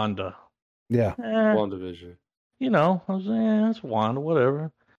 Wanda. Yeah. WandaVision. You know, I was, it's Wanda,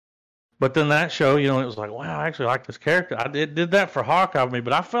 whatever. But then that show, you know, it was like, wow, I actually like this character. I did that for Hawkeye with me,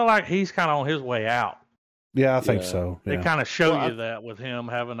 but I feel like he's kind of on his way out. Yeah, I think Yeah. so. They Yeah. kind of show Well, you that with him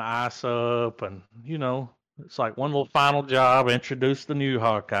having the ice up, and you know, it's like one little final job, introduce the new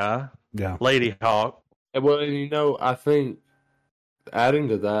Hawkeye, Yeah. Lady Hawk. And well, and I think adding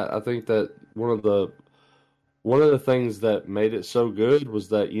to that, I think that one of the things that made it so good was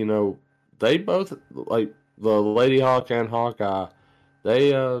that they both, like the Lady Hawk and Hawkeye,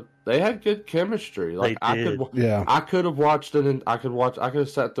 they had good chemistry. Like They did. Yeah. I could have watched it, and I could have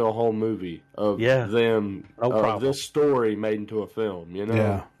sat through a whole movie of Yeah. them No of problem. this story made into a film. You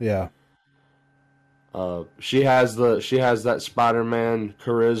know, Yeah. Yeah. she has that Spider-Man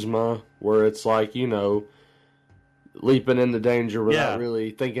charisma where it's like leaping into danger without Yeah.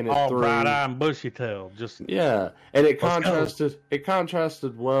 really thinking it All through. bright eyed and bushy tailed. Just Yeah, and it Let's go.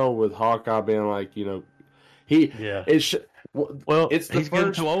 contrasted well with Hawkeye being like, yeah. Well, it's he's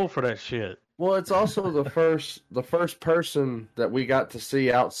getting too old for that shit. Well, it's also the first person that we got to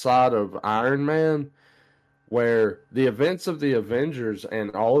see outside of Iron Man, where the events of the Avengers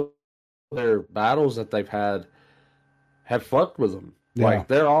and all of their battles that they've had have fucked with them. Yeah. Like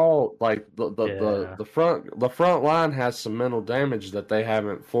they're all like the front line has some mental damage that they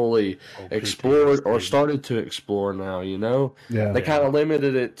haven't fully explored or started to explore now. You know, they kind of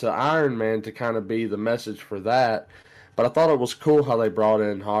limited it to Iron Man to kind of be the message for that. But I thought it was cool how they brought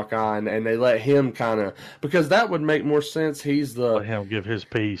in Hawkeye and they let him kind of, because that would make more sense. Let him give his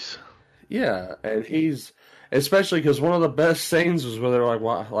piece. Yeah, and he's, especially because one of the best scenes was where they're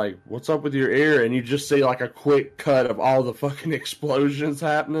like, what's up with your ear? And you just see like a quick cut of all the fucking explosions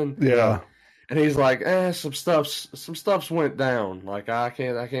happening. Yeah. And he's like, some stuff's went down. Like I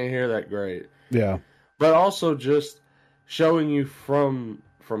can't hear that great. Yeah. But also just showing you from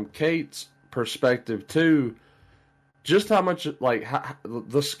Kate's perspective too, just how much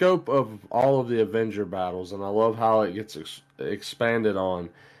the scope of all of the Avenger battles, and I love how it gets expanded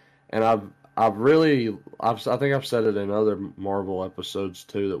on. And I think I've said it in other Marvel episodes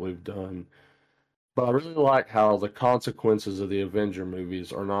too that we've done. But I really like how the consequences of the Avenger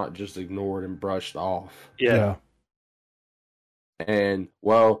movies are not just ignored and brushed off. Yeah. And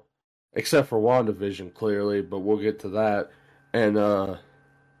well, except for WandaVision clearly, but we'll get to that. And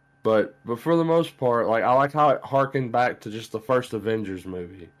but for the most part, like I like how it harkened back to just the first Avengers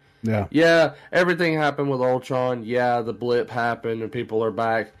movie. Yeah. Yeah, everything happened with Ultron. Yeah, the blip happened and people are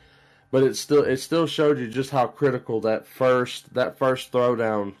back. But it still showed you just how critical that first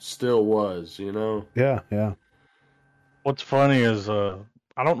throwdown still was, you know? Yeah, yeah. What's funny is I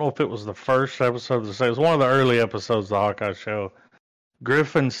don't know if it was the first episode of the series. It was one of the early episodes of the Hawkeye show.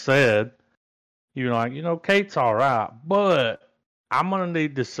 Griffin said, Kate's all right, but I'm gonna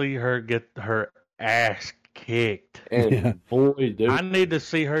need to see her get her ass kicked. And boy, dude, I need to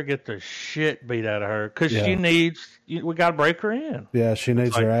see her get the shit beat out of her because she needs. We got to break her in. Yeah, she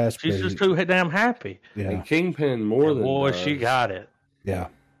needs her ass beat. She's just too damn happy. Yeah, and Kingpin more than boy, she got it. Yeah.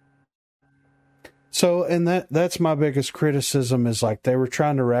 So, and that's my biggest criticism is like they were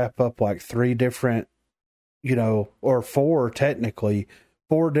trying to wrap up like 3 different, or 4 technically,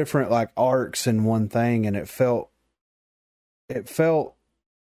 4 different like arcs in one thing, and it felt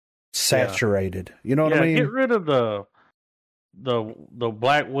saturated. You know what I mean? Get rid of the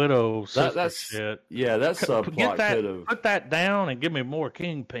Black Widow shit. Yeah, that subplot could have put that down and give me more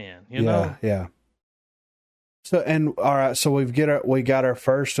Kingpin. You know? Yeah. So all right, so we got our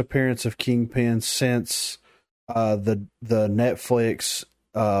first appearance of Kingpin since the Netflix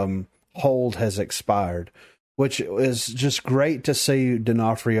hold has expired, which is just great to see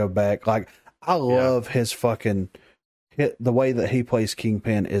D'Onofrio back. Like I love his fucking. The way that he plays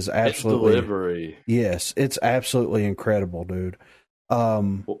Kingpin is absolutely his delivery. Yes, it's absolutely incredible, dude.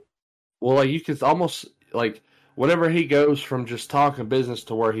 Well, like you could almost like whenever he goes from just talking business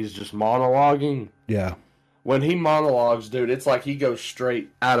to where he's just monologuing. Yeah. When he monologues, dude, it's like he goes straight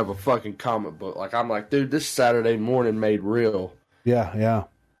out of a fucking comic book. Like I'm like, dude, this Saturday morning made real. Yeah.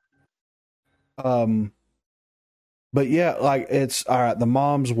 But yeah, like it's all right. The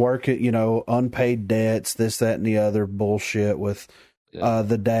mom's working, unpaid debts, this, that, and the other bullshit with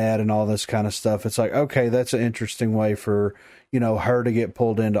the dad and all this kind of stuff. It's like, okay, that's an interesting way for, her to get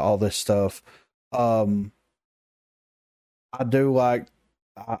pulled into all this stuff. I do like,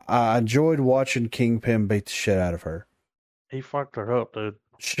 I enjoyed watching Kingpin beat the shit out of her. He fucked her up, dude.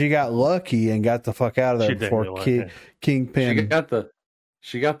 She got lucky and got the fuck out of there before Kingpin.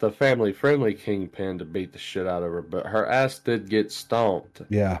 She got the family-friendly Kingpin to beat the shit out of her, but her ass did get stomped.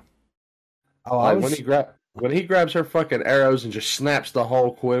 Yeah. Oh, when he grabs her fucking arrows and just snaps the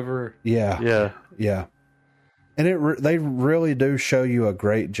whole quiver. Yeah. And they really do show you a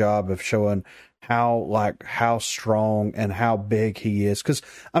great job of showing how strong and how big he is. Because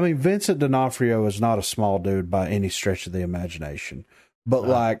Vincent D'Onofrio is not a small dude by any stretch of the imagination,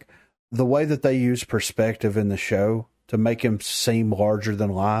 but the way that they use perspective in the show to make him seem larger than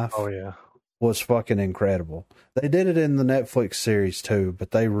life. Oh, yeah. Was fucking incredible. They did it in the Netflix series too,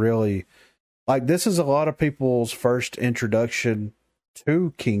 but they really, this is a lot of people's first introduction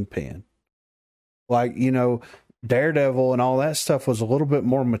to Kingpin. Daredevil and all that stuff was a little bit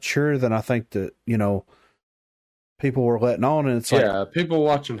more mature than I think that, people were letting on. And it's people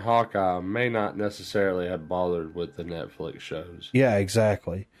watching Hawkeye may not necessarily have bothered with the Netflix shows. Yeah,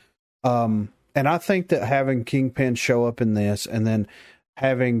 exactly. And I think that having Kingpin show up in this and then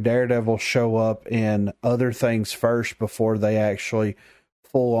having Daredevil show up in other things first before they actually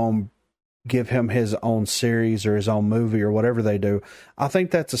full on give him his own series or his own movie or whatever they do, I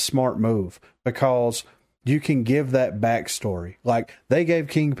think that's a smart move because you can give that backstory. Like, they gave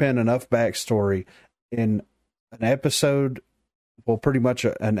Kingpin enough backstory in an episode, well, pretty much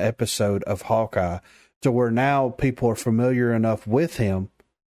an episode of Hawkeye, to where now people are familiar enough with him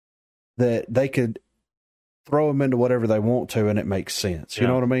that they could throw him into whatever they want to, and it makes sense. You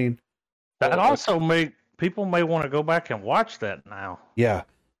know what I mean? That also make people may want to go back and watch that now. Yeah.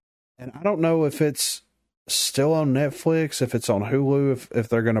 And I don't know if it's still on Netflix, if it's on Hulu, if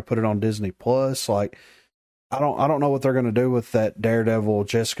they're going to put it on Disney Plus. Like, I don't know what they're going to do with that Daredevil,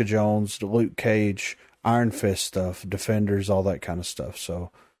 Jessica Jones, Luke Cage, Iron Fist stuff, Defenders, all that kind of stuff.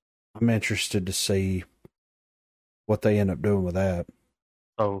 So I'm interested to see what they end up doing with that.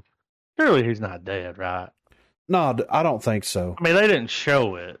 So surely he's not dead, right? No, I don't think so. I mean, they didn't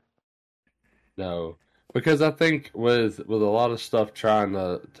show it. No, because I think with a lot of stuff trying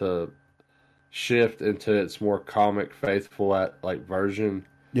to shift into its more comic faithful version,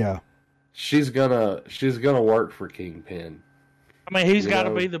 yeah, she's gonna work for Kingpin. I mean, he's got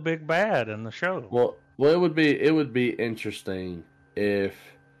to be the big bad in the show. Well, it would be interesting if,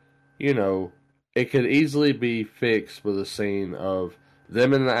 it could easily be fixed with a scene of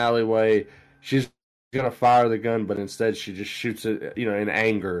them in the alleyway. She's gonna fire the gun, but instead she just shoots it, in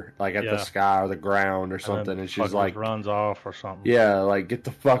anger, like at the sky or the ground or something, and she's like runs off or something. Yeah, like, get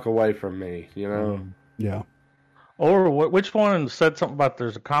the fuck away from me, Yeah. Or which one said something about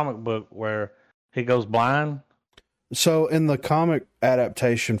there's a comic book where he goes blind? So in the comic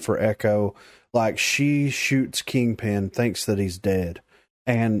adaptation for Echo, like, she shoots Kingpin, thinks that he's dead,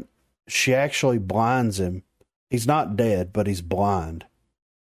 and she actually blinds him. He's not dead, but he's blind.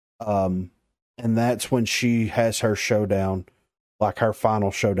 And that's when she has her showdown, like her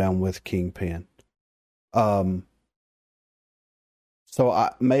final showdown with Kingpin. So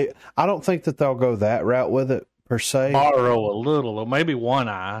I don't think that they'll go that route with it per se. Borrow a little, or maybe one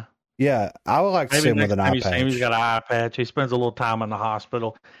eye. Yeah, I would like to see him with an eye patch. He's got an eye patch. He spends a little time in the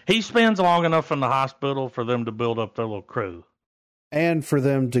hospital. He spends long enough in the hospital for them to build up their little crew. And for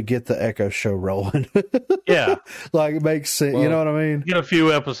them to get the Echo show rolling. Yeah. Like, it makes sense. Well, you know what I mean? Get a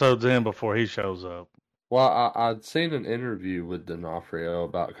few episodes in before he shows up. Well, I'd seen an interview with D'Onofrio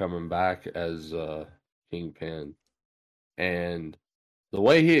about coming back as Kingpin. And the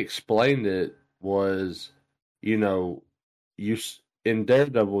way he explained it was, in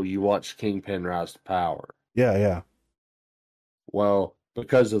Daredevil, you watch Kingpin rise to power. Yeah, yeah. Well,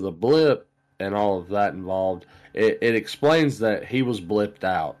 because of the blip and all of that involved, it explains that he was blipped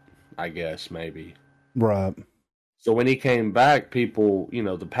out, I guess, maybe. Right. So when he came back, people,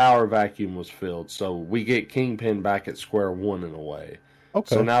 the power vacuum was filled. So we get Kingpin back at square one in a way.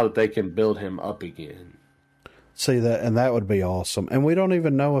 Okay. So now that they can build him up again. See that, and that would be awesome. And we don't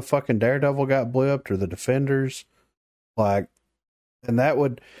even know if fucking Daredevil got blipped or the Defenders. Like, and that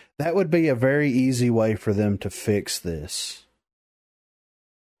would be a very easy way for them to fix this.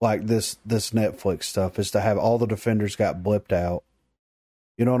 Like, this Netflix stuff is to have all the Defenders got blipped out.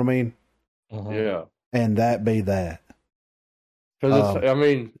 You know what I mean? Mm-hmm. Yeah. And that be that. Because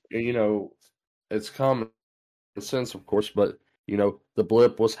it's common sense, of course, but the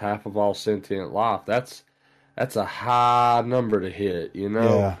blip was half of all sentient life. That's a high number to hit.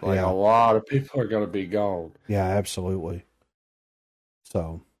 Yeah, a lot of people are going to be gone. Yeah, absolutely.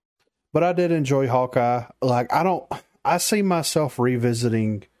 So, but I did enjoy Hawkeye. Like, I see myself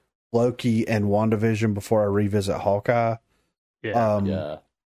revisiting Loki and WandaVision before I revisit Hawkeye. Yeah. Yeah.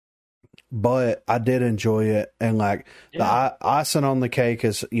 But I did enjoy it, and the icing on the cake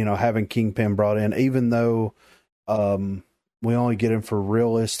is having Kingpin brought in, even though we only get him for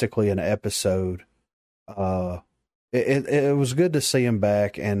realistically an episode. It was good to see him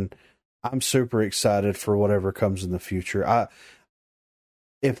back, and I'm super excited for whatever comes in the future.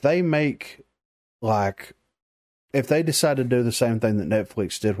 If they decide to do the same thing that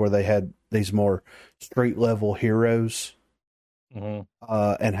Netflix did, where they had these more street level heroes. Mm-hmm.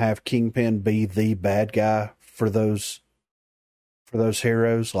 And have Kingpin be the bad guy for those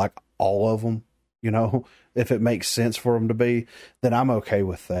heroes, like all of them, if it makes sense for them to be, then I'm okay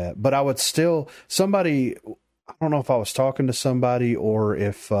with that. But I would still, I don't know if I was talking to somebody or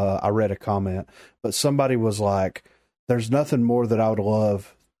if I read a comment, but somebody was like, there's nothing more that I would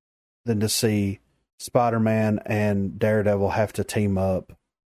love than to see Spider-Man and Daredevil have to team up.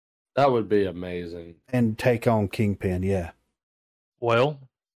 That would be amazing. And take on Kingpin, yeah. Well,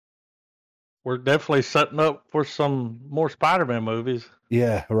 we're definitely setting up for some more Spider-Man movies.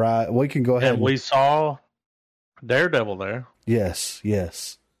 Yeah, right. We can go ahead. And we saw Daredevil there. Yes.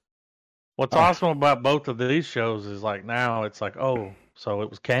 What's awesome about both of these shows is now it's like, oh, so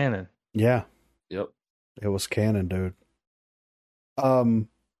it was canon. Yeah. Yep. It was canon, dude.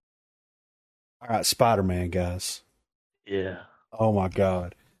 All right, Spider-Man, guys. Yeah. Oh my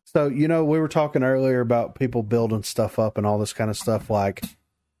God. So, we were talking earlier about people building stuff up and all this kind of stuff. Like,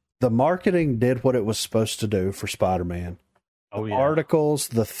 the marketing did what it was supposed to do for Spider-Man. Oh, yeah. Articles,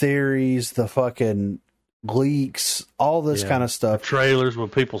 the theories, the fucking leaks, all this kind of stuff. The trailers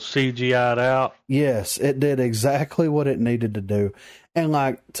with people CGI'd out. Yes, it did exactly what it needed to do. And,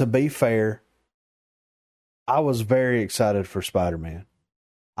 like, to be fair, I was very excited for Spider-Man.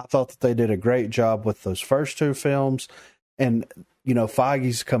 I thought that they did a great job with those first two films. And,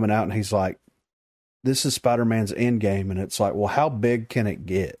 Feige's coming out and he's like, this is Spider-Man's Endgame. And it's like, well, how big can it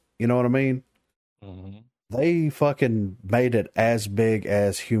get? You know what I mean? Mm-hmm. They fucking made it as big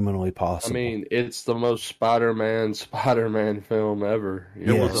as humanly possible. I mean, it's the most Spider-Man film ever.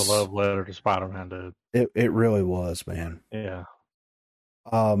 It was a love letter to Spider-Man, dude. It really was, man. Yeah.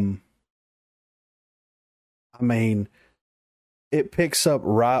 I mean, it picks up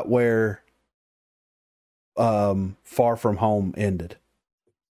right where Far From Home ended.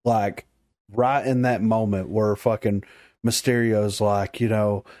 Like, right in that moment where fucking Mysterio's like,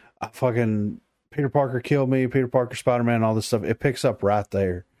 I fucking Peter Parker killed me, Peter Parker, Spider-Man, all this stuff. It picks up right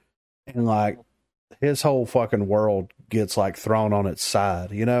there. And like his whole fucking world gets like thrown on its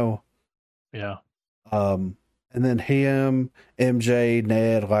side, Yeah. And then him, MJ,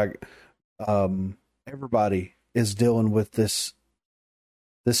 Ned, like everybody is dealing with this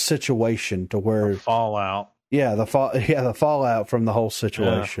situation to where the fallout. Yeah, the fallout from the whole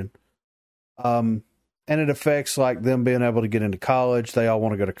situation. And it affects like them being able to get into college. They all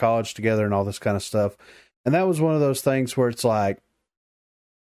want to go to college together and all this kind of stuff. And that was one of those things where it's like,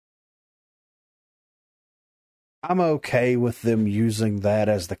 I'm okay with them using that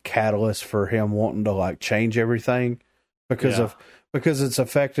as the catalyst for him wanting to like change everything because it's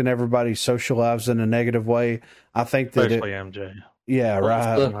affecting everybody's social lives in a negative way. I think that especially MJ. Yeah,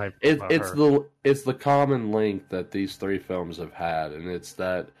 right. It's the common link that these three films have had, and it's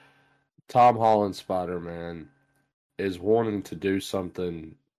that Tom Holland's Spider-Man is wanting to do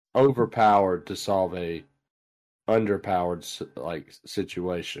something overpowered to solve a underpowered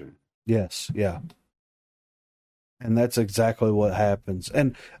situation. Yes, yeah. And that's exactly what happens.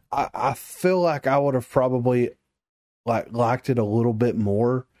 And I feel like I would have probably liked it a little bit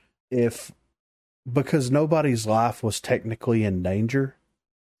more because nobody's life was technically in danger.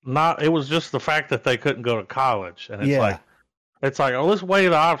 It was just the fact that they couldn't go to college, and it's like, oh, let's weigh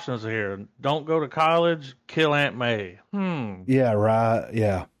the options here. Don't go to college, kill Aunt May. Yeah, right.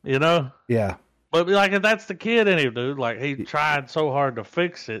 Yeah. Yeah. But like, that's the kid in him, dude. Like, he tried so hard to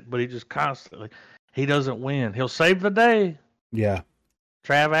fix it, but he just constantly, he doesn't win. He'll save the day. Yeah.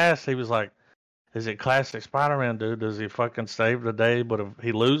 Trav asked, he was like, is it classic Spider-Man, dude? Does he fucking save the day, but if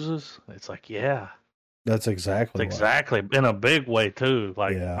he loses? It's like, yeah. That's exactly exactly. In a big way, too.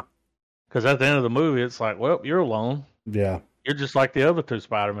 Like, yeah. Because at the end of the movie, it's like, well, you're alone. Yeah. You're just like the other two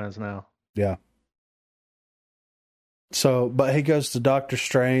Spider-Mans now. Yeah. So, but he goes to Doctor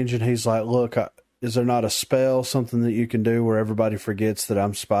Strange and he's like, look, is there not a spell, something that you can do where everybody forgets that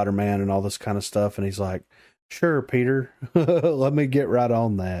I'm Spider-Man and all this kind of stuff? And he's like, sure, Peter, let me get right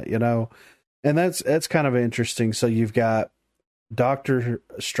on that, And that's kind of interesting. So you've got Doctor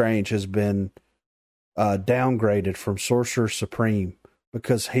Strange has been downgraded from Sorcerer Supreme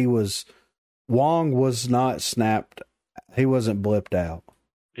because Wong was not snapped. He wasn't blipped out.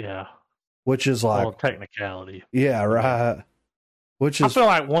 Yeah. Which is like technicality. Yeah, right. Which is I feel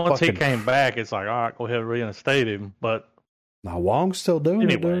like once he came back, it's like, all right, go ahead and reinstate him. But now Wong's still doing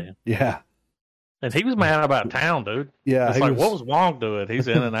it, dude. Yeah. And he was mad about town, dude. Yeah. It's like, what was Wong doing? He's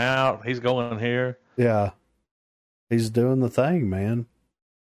in and out. He's going here. Yeah. He's doing the thing, man.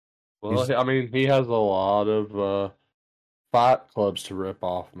 Well, he has a lot of fight clubs to rip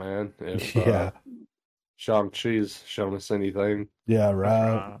off, man. If Shang-Chi's shown us anything. Yeah,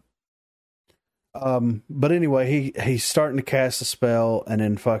 right. But anyway, he's starting to cast a spell, and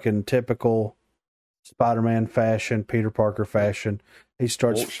in fucking typical Spider-Man fashion, Peter Parker fashion, he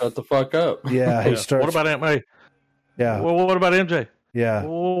starts. Shut the fuck up. Yeah, he starts. What about Aunt May? Yeah. Well, what about MJ? Yeah.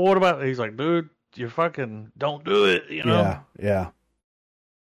 Well, what about? He's like, dude, you fucking don't do it. Yeah.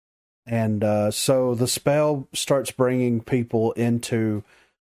 And so the spell starts bringing people into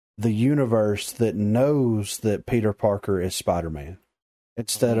the universe that knows that Peter Parker is Spider-Man.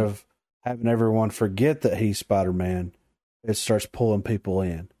 Instead of having everyone forget that he's Spider-Man, it starts pulling people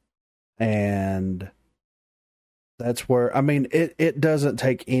in. And that's where, it doesn't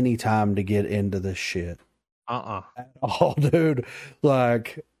take any time to get into this shit. At all, dude.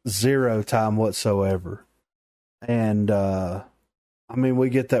 Like, zero time whatsoever. And, we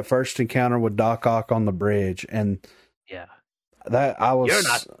get that first encounter with Doc Ock on the bridge, and that I was. You're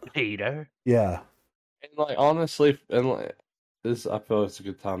not Peter. Yeah. And like honestly, and like this, I feel it's a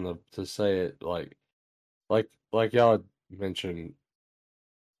good time to say it. Like y'all had mentioned,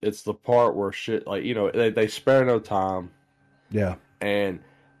 it's the part where shit, like they spare no time, Yeah. and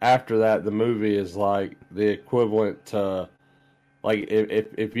after that, the movie is like the equivalent to, like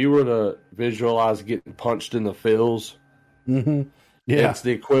if you were to visualize getting punched in the feels, Mm-hmm. Yeah. it's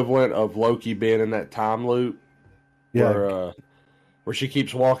the equivalent of Loki being in that time loop Yeah. where she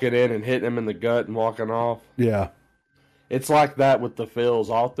keeps walking in and hitting him in the gut and walking off. Yeah. It's like that with the feels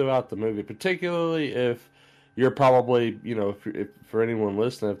all throughout the movie, particularly if you're probably, if for anyone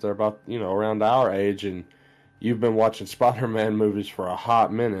listening, if they're about, around our age and you've been watching Spider-Man movies for a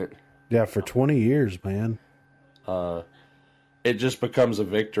hot minute. Yeah. For 20 years, man. It just becomes a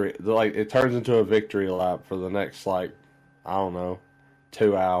victory. Like, it turns into a victory lap for the next, like, I don't know,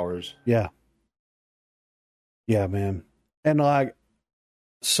 2 hours. Yeah. Yeah, man. And like,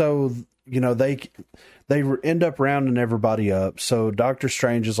 so, they end up rounding everybody up. So Doctor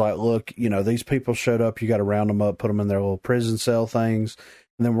Strange is like, look, these people showed up. You got to round them up, put them in their little prison cell things,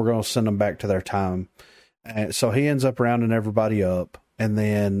 and then we're going to send them back to their time. And so he ends up rounding everybody up. And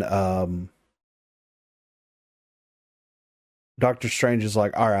then Doctor Strange is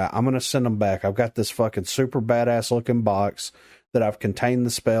like, all right, I'm going to send them back. I've got this fucking super badass looking box that I've contained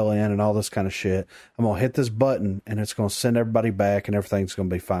the spell in and all this kind of shit. I'm going to hit this button and it's going to send everybody back and everything's going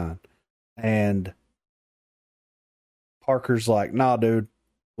to be fine. And Parker's like, nah, dude,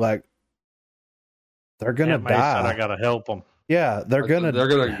 like, they're going to Aunt May die. said I got to help them. Yeah, they're going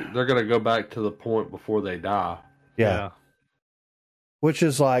to go back to the point before they die. Yeah. Which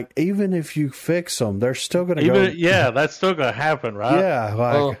is like, even if you fix them, they're still going to go. Yeah, that's still going to happen, right? Yeah.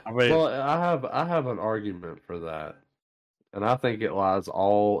 Like, I have an argument for that. And I think it lies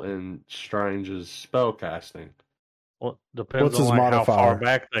all in Strange's spell casting. Well, depends What's on his like how far modifier?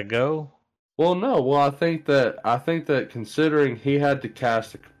 back they go. Well, no. Well, I think that considering he had to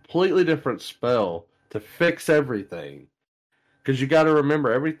cast a completely different spell to fix everything, because you got to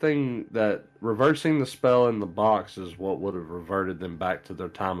remember everything that reversing the spell in the box is what would have reverted them back to their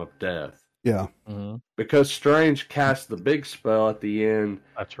time of death. yeah. Mm-hmm. Because Strange cast the big spell at the end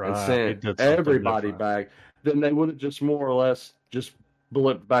That's right. and sent everybody back, then they would have just more or less just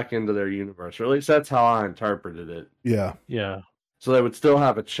blipped back into their universe. Or at least that's how I interpreted it. Yeah. Yeah. So they would still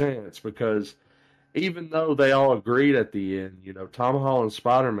have a chance because even though they all agreed at the end, Tom Holland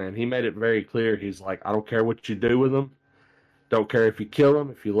Spider-Man, he made it very clear. He's like, I don't care what you do with them. Don't care if you kill them,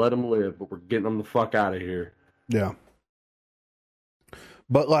 if you let them live, but we're getting them the fuck out of here. Yeah.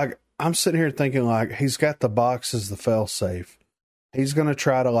 But like, I'm sitting here thinking like, he's got the box as the fail safe. He's going to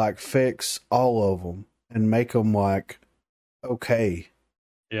try to like fix all of them and make them like, okay.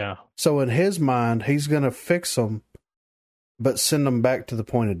 Yeah. So in his mind, he's going to fix them, but send them back to the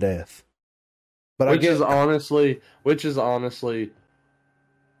point of death. But which is honestly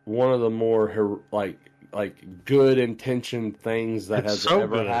one of the more like good intentioned things that has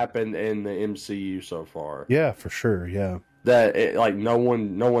ever happened in the MCU so far. Yeah, for sure. Yeah. That no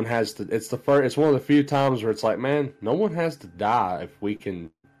one has to. It's one of the few times where it's like, man, no one has to die if we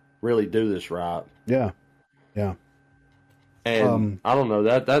can really do this right. Yeah. Yeah. And I don't know,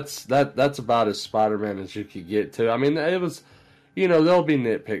 that's about as Spider-Man as you could get to. I mean, it was, there'll be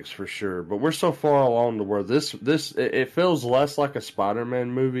nitpicks for sure, but we're so far along to where it feels less like a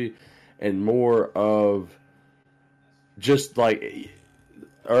Spider-Man movie and more of just like,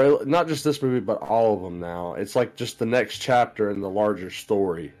 or not just this movie, but all of them now. It's like just the next chapter in the larger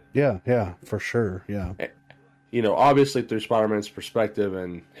story. Yeah, yeah, for sure. Yeah. Obviously through Spider-Man's perspective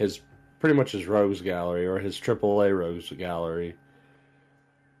and pretty much his rogues gallery or his AAA rogues gallery.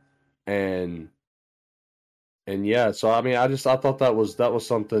 And yeah, so I mean, I thought that was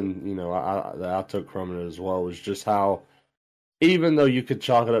something, that I took from it as well, was just how, even though you could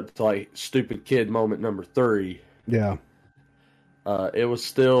chalk it up to like stupid kid moment number 3. Yeah. It was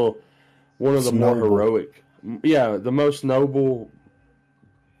still one of the more heroic, the most noble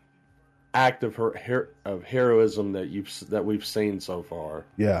act of heroism that we've seen so far.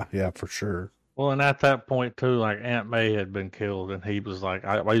 Yeah, yeah, for sure. Well, and at that point too, like Aunt May had been killed, and he was like,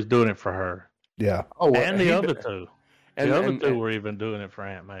 he's doing it for her. Yeah. Oh, and the other two, the other two were even doing it for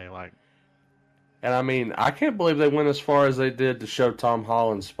Aunt May. Like, and I mean, I can't believe they went as far as they did to show Tom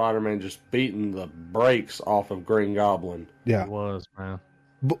Holland Spider-Man just beating the brakes off of Green Goblin. Yeah, it was, man.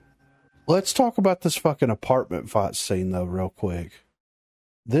 But let's talk about this fucking apartment fight scene though, real quick.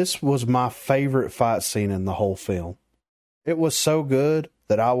 This was my favorite fight scene in the whole film. It was so good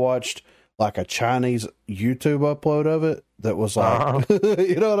that I watched like a Chinese YouTube upload of it that was like,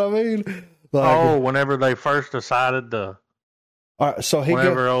 you know what I mean? Like, whenever they first decided to All right, so he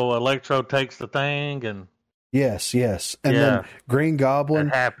Whenever old Electro takes the thing and yes, and then Green at Goblin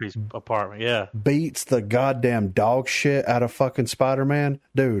Happy's apartment, yeah, beats the goddamn dog shit out of fucking Spider-Man,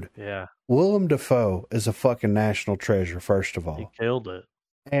 dude. yeah, Willem Dafoe is a fucking national treasure, first of he all, killed it.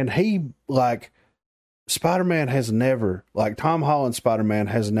 and he like Spider-Man has never like Tom Holland Spider-Man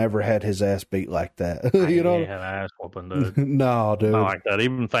has never had his ass beat like that. You know, he had an ass whooping, dude. no, dude, Not like that.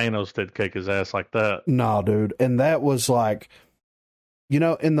 Even Thanos did kick his ass like that. no, dude, and that was like. You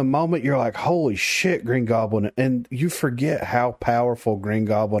know, in the moment, you're like, holy shit, Green Goblin. And you forget how powerful Green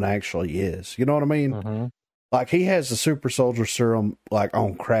Goblin actually is. You know what I mean? Mm-hmm. Like, he has the super soldier serum, like,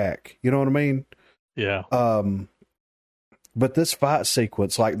 on crack. You know what I mean? Yeah. But this fight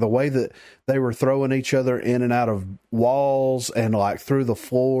sequence, like, the way that they were throwing each other in and out of walls and, like, through the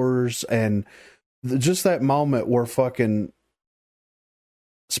floors, and just that moment where fucking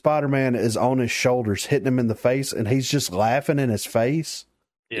Spider-Man is on his shoulders, hitting him in the face, and he's just laughing in his face.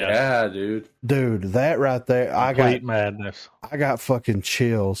 Yeah, dude. Dude, that right there, Complete madness. I got fucking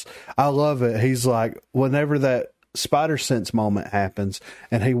chills. I love it. He's like, whenever that Spider Sense moment happens,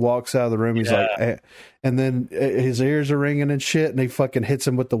 and he walks out of the room, he's like, and then his ears are ringing and shit, and he fucking hits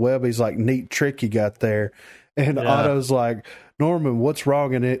him with the web. He's like, neat trick you got there. And Otto's like, Norman, what's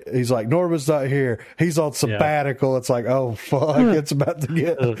wrong? And he's like, Norman's not here. He's on sabbatical. It's like, oh, fuck. It's about to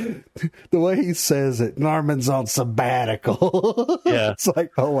get... the way he says it, Norman's on sabbatical. Yeah. It's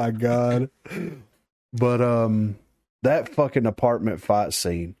like, oh, my God. But that fucking apartment fight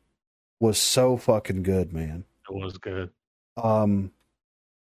scene was so fucking good, man. It was good. And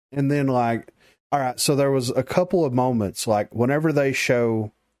then, like, all right, so there was a couple of moments, like, whenever they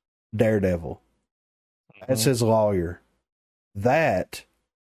show Daredevil as his lawyer, that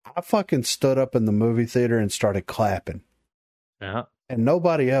I fucking stood up in the movie theater and started clapping. Yeah. And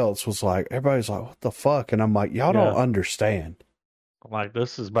nobody else was like, everybody's like, what the fuck? And I'm like, y'all don't understand. I'm like,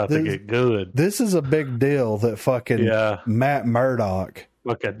 this is about to get good. This is a big deal that fucking Matt Murdock.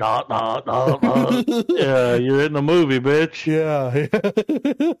 Look at dot. Yeah, you're in the movie, bitch. Yeah.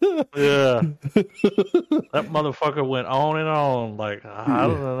 Yeah. That motherfucker went on and on. Like, I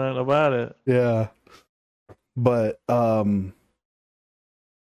don't know nothing about it. Yeah. But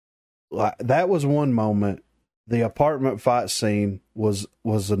like, that was one moment. The apartment fight scene was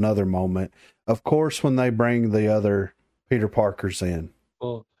another moment. Of course, when they bring the other Peter Parkers in.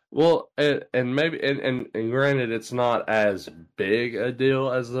 Well, and maybe and granted, it's not as big a deal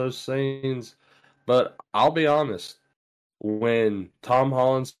as those scenes, but I'll be honest. When Tom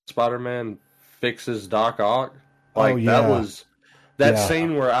Holland's Spider-Man fixes Doc Ock, like that was that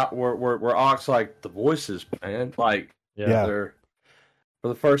scene where Ock's like, the voices, man, like they're for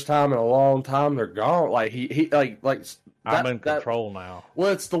the first time in a long time they're gone. Like he like I'm in control now.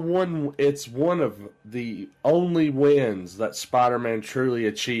 Well, it's one of the only wins that Spider-Man truly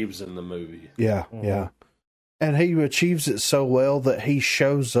achieves in the movie. Yeah, yeah. And he achieves it so well that he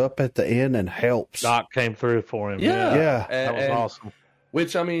shows up at the end and helps. Doc came through for him. Yeah. That was awesome.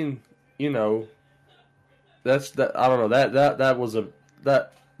 Which, I mean, you know, I don't know, that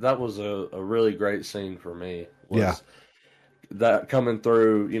was a really great scene for me. That coming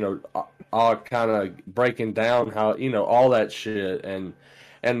through, you know, all kind of breaking down how, you know, all that shit, and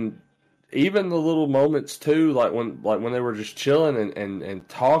even the little moments too, like when they were just chilling and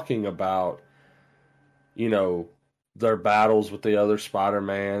talking about, you know, their battles with the other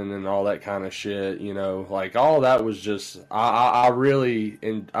Spider-Man and all that kind of shit, you know, like all that was just I really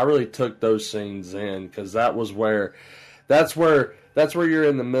took those scenes in, because that's where you're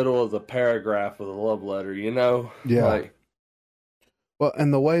in the middle of the paragraph of the love letter, you know? Yeah. Like, well,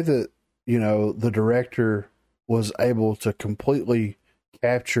 and the way that, you know, the director was able to completely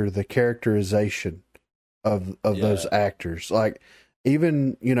capture the characterization of those actors. Like,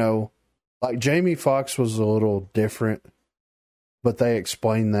 even, you know, like Jamie Foxx was a little different, but they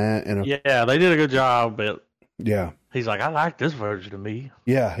explained that. They did a good job, but he's like, I like this version of me.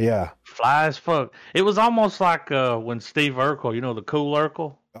 Yeah. Fly as fuck. It was almost like when Steve Urkel, you know, the cool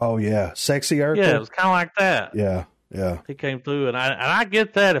Urkel. Oh, yeah. Sexy Urkel? Yeah, it was kind of like that. Yeah. He came through, and I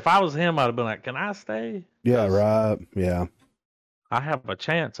get that. If I was him, I'd have been like, can I stay? Yeah, right. Yeah. I have a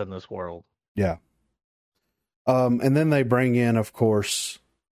chance in this world. Yeah. And then they bring in, of course,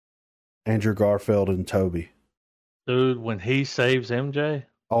 Andrew Garfield and Toby. Dude, when he saves MJ.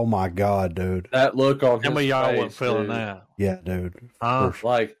 Oh, my God, dude. That look on his face. Some of y'all weren't feeling that. Yeah, dude.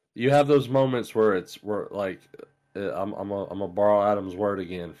 Like, you have those moments where like, I'm gonna borrow Adam's word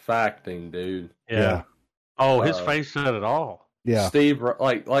again. Facting, dude. Yeah. Oh, his face said it all. Yeah. Steve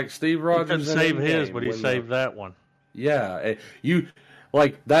Rogers. He couldn't save his, but he saved that one. Yeah.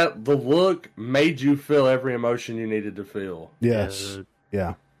 like that. The look made you feel every emotion you needed to feel. Yes.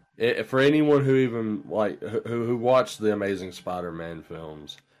 Yeah. For anyone who even like who watched the Amazing Spider-Man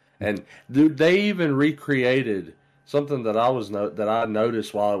films, and dude, they even recreated something that I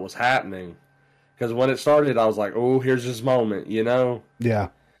noticed while it was happening. Because when it started, I was like, "Oh, here's his moment," you know. Yeah.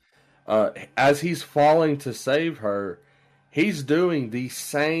 As he's falling to save her, he's doing the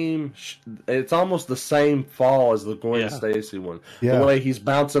same. It's almost the same fall as the Gwen Stacy one. Yeah. The way he's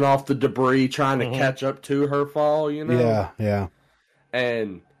bouncing off the debris, trying to catch up to her fall. You know. Yeah. Yeah.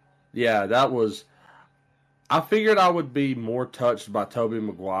 And yeah, that was. I figured I would be more touched by Tobey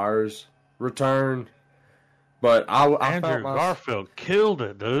Maguire's return, but Andrew Garfield killed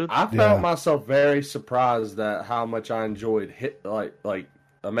it, dude. I felt myself very surprised at how much I enjoyed like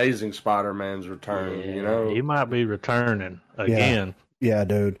Amazing Spider-Man's return. You know, he might be returning again. Yeah,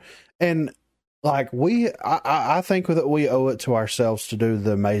 dude. And like I think that we owe it to ourselves to do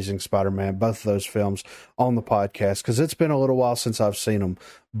the Amazing Spider-Man, both of those films, on the podcast, because it's been a little while since I've seen them,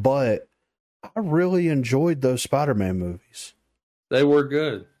 but I really enjoyed those Spider-Man movies. They were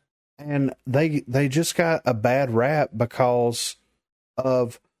good. And they just got a bad rap because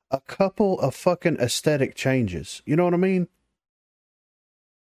of a couple of fucking aesthetic changes. You know what I mean?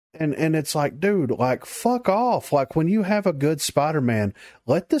 And it's like, dude, like, fuck off. Like, when you have a good Spider-Man,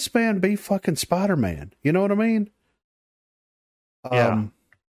 let this man be fucking Spider-Man. You know what I mean? Yeah.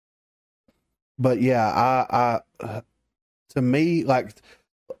 But yeah, I to me, like,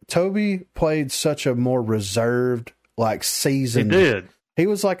 Toby played such a more reserved, like, seasoned. He did. He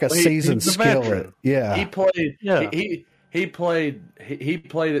was like a seasoned skillet. Veteran. Yeah. He played. Yeah. He played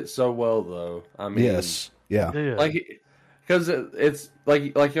it so well, though. I mean, yes. Yeah. Like, because it's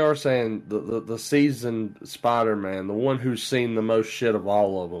like you were saying, the seasoned Spider-Man, the one who's seen the most shit of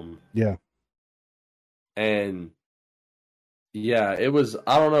all of them. Yeah. And yeah, it was.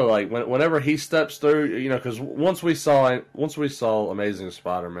 I don't know. Like whenever he steps through, you know, because once we saw Amazing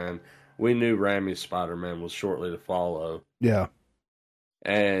Spider-Man, we knew Raimi's Spider-Man was shortly to follow. Yeah.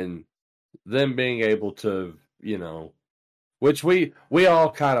 And them being able to, you know, which we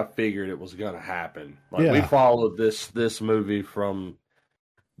all kind of figured it was going to happen. Like we followed this movie from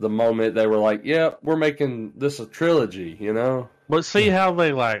the moment they were like, "Yeah, we're making this a trilogy," you know. But see how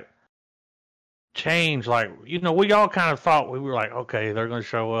they like change. Like, you know, we all kind of thought, we were like, okay, they're going to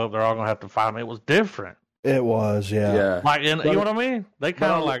show up. They're all going to have to fight me. It was different. It was, yeah. Like, you know what I mean? They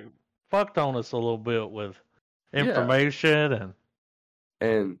kind of like fucked on us a little bit with information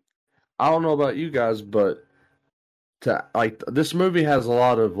and I don't know about you guys, but this movie has a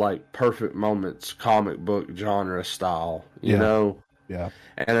lot of like perfect moments, comic book genre style, you know. Yeah.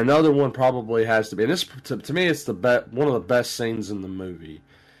 And another one probably has to be, and this to me, it's one of the best scenes in the movie,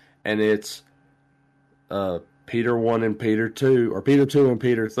 and it's Peter 1 and Peter 2, or Peter 2 and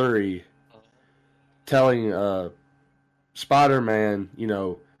Peter 3, telling Spider-Man, you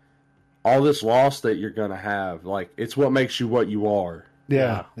know, all this loss that you're gonna have, like, it's what makes you what you are.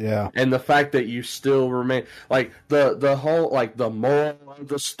 Yeah, yeah. And the fact that you still remain, like, the whole, like, the moral of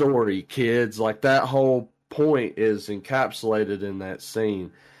the story, kids, like, that whole point is encapsulated in that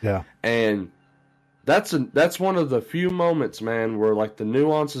scene. Yeah. And that's one of the few moments, man, where, like, the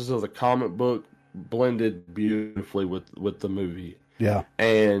nuances of the comic book blended beautifully with the movie. Yeah.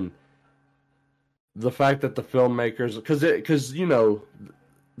 And the fact that the filmmakers, because you know,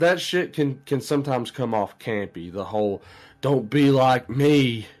 that shit can sometimes come off campy. The whole "don't be like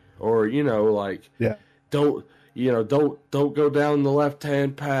me," or, you know, like, don't go down the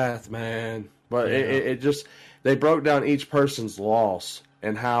left-hand path, man. But it just, they broke down each person's loss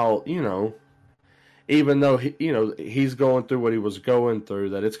and how, you know, even though he's going through what he was going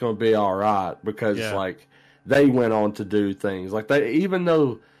through, that it's going to be all right, because like, they went on to do things like they, even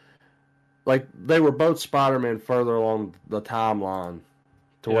though, like, they were both Spider-Man further along the timeline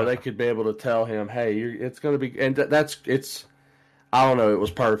to where they could be able to tell him, hey, it's going to be, and it's, I don't know, it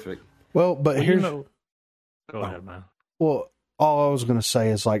was perfect. Well, but here's, go ahead, man. Well, all I was going to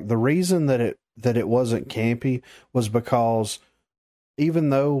say is, like, the reason that it wasn't campy was because even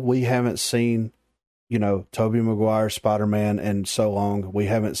though we haven't seen, you know, Tobey Maguire Spider-Man in so long, we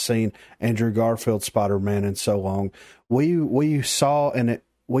haven't seen Andrew Garfield Spider-Man in so long, we saw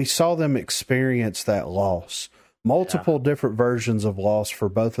them experience that loss. Multiple different versions of loss for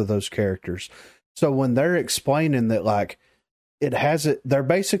both of those characters. So when they're explaining that, like, they're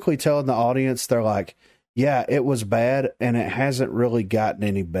basically telling the audience, they're like, yeah, it was bad and it hasn't really gotten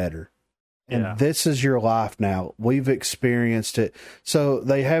any better. And this is your life now. We've experienced it. So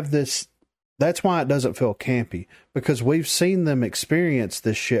they have this, that's why it doesn't feel campy, because we've seen them experience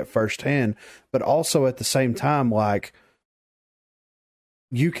this shit firsthand, but also at the same time, like,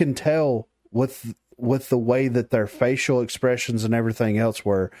 you can tell with the way that their facial expressions and everything else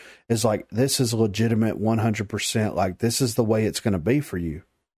were, is like, this is legitimate 100%. Like, this is the way it's going to be for you.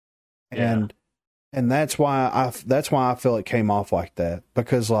 Yeah. And that's why I feel it came off like that,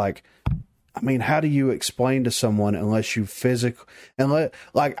 because like, I mean, how do you explain to someone unless you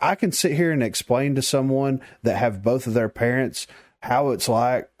like, I can sit here and explain to someone that have both of their parents how it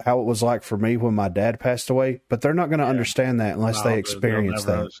was like for me when my dad passed away, but they're not going to understand that unless they experience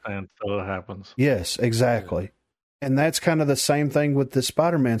that. Understand until it happens. Yes, exactly. And that's kind of the same thing with the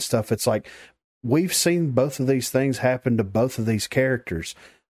Spider-Man stuff. It's like, we've seen both of these things happen to both of these characters.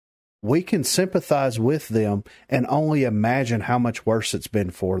 We can sympathize with them and only imagine how much worse it's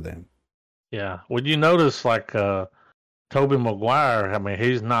been for them. Yeah. Would you notice, like, Tobey Maguire, I mean,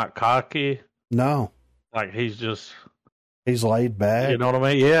 he's not cocky. No. Like, he's laid back. You know what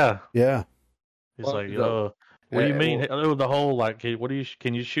I mean? Yeah. Yeah. He's like, what do you mean? The whole, like,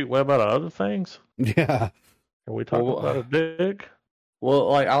 can you shoot web out of other things? Yeah. Are we talking about a dick?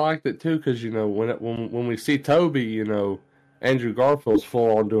 Well, like, I liked it too, because, you know, when we see Toby, you know, Andrew Garfield's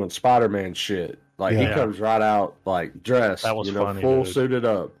full on doing Spider-Man shit. Like, he comes right out, like, dressed, that was you know, funny, full dude. suited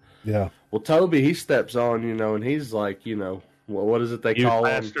up. Yeah. Well, Toby, he steps on, you know, and he's like, you know, what is it they call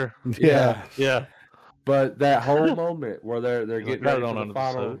him? Yeah. Yeah. But that whole moment where they're getting ready for the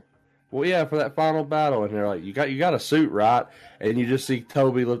final, well, yeah, for that final battle, and they're like, you got a suit, right? And you just see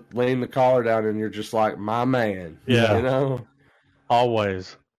Toby laying the collar down, and you're just like, my man, Yeah. you know,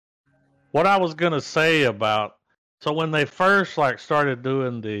 always. What I was gonna say about, so when they first like started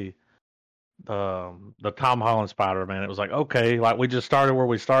doing the Tom Holland Spider-Man, it was like, okay, like we just started where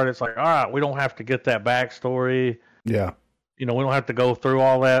we started. It's like, all right, we don't have to get that backstory. Yeah. You know, we don't have to go through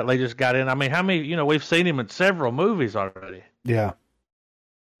all that. They just got in. I mean, how many? You know, we've seen him in several movies already. Yeah.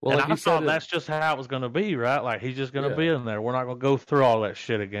 well, And like I thought that's just how it was going to be, right? Like he's just going to be in there. We're not going to go through all that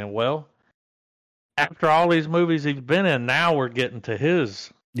shit again. Well, after all these movies he's been in, now we're getting to his.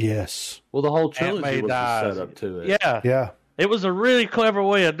 Yes. Well, the whole trilogy Aunt May was dies. set up to it. Yeah. Yeah. It was a really clever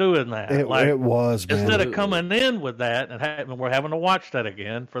way of doing that. It was, man. Instead of coming in with that and we're having to watch that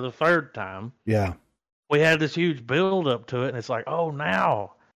again for the third time. Yeah. We had this huge build up to it, and it's like, oh,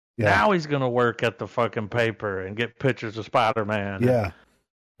 now he's going to work at the fucking paper and get pictures of Spider-Man. Yeah.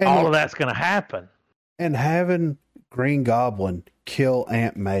 And all of that's going to happen. And having Green Goblin kill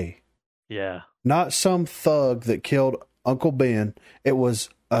Aunt May. Yeah. Not some thug that killed Uncle Ben. It was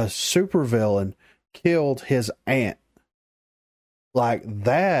a supervillain killed his aunt. Like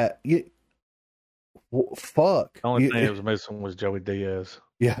that. Fuck. The only thing that was missing was Joey Diaz.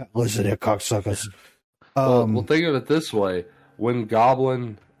 Yeah. Listen here, cocksuckers. Well, think of it this way. When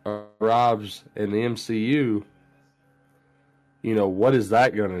Goblin arrives in the MCU, you know, what is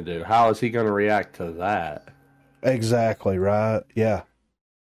that going to do? How is he going to react to that? Exactly, right? Yeah.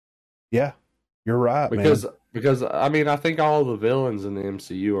 Yeah. You're right, because, man. Because, I mean, I think all the villains in the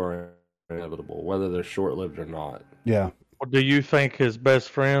MCU are inevitable, whether they're short-lived or not. Yeah. What do you think his best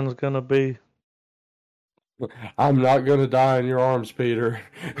friend's going to be? I'm not going to die in your arms, Peter.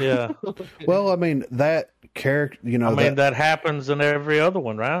 Yeah. Well, I mean, that character, you know. I mean, that happens in every other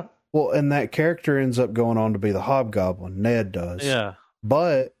one, right? Well, and that character ends up going on to be the Hobgoblin. Ned does. Yeah.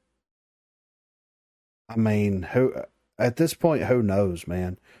 But, I mean, at this point, who knows,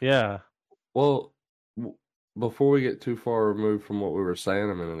 man? Yeah. Well, before we get too far removed from what we were saying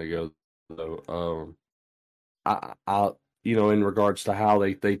a minute ago, though, I you know, in regards to how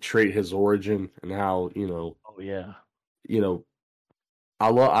they treat his origin and how, you know,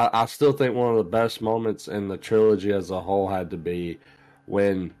 I still think one of the best moments in the trilogy as a whole had to be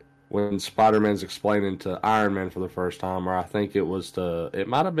when Spider-Man's explaining to Iron Man for the first time, or I think it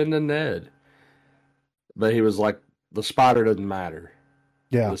might have been to Ned, but he was like, the spider doesn't matter.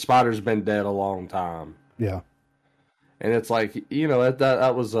 Yeah. The spider's been dead a long time. Yeah. And it's like, you know,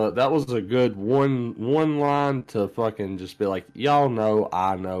 that was a good one line to fucking just be like, y'all know,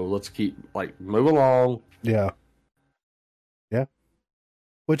 I know, let's keep, like, move along. Yeah. Yeah.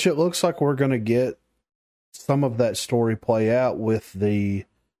 Which it looks like we're going to get some of that story play out with the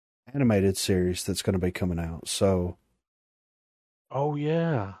animated series that's going to be coming out. So. Oh,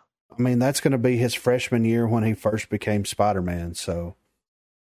 yeah. I mean, that's going to be his freshman year when he first became Spider-Man. So.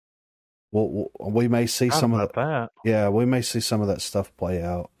 We may see some of that. Yeah, we may see some of that stuff play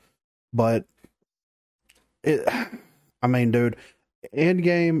out. But I mean, dude,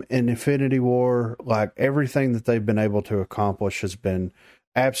 Endgame and Infinity War, like everything that they've been able to accomplish has been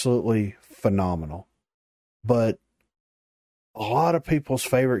absolutely phenomenal. But a lot of people's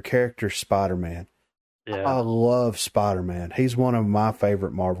favorite character is Spider-Man. Yeah. I love Spider-Man. He's one of my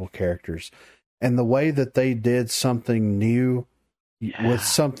favorite Marvel characters. And the way that they did something new with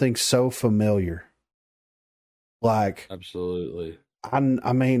something so familiar. Like, Absolutely. I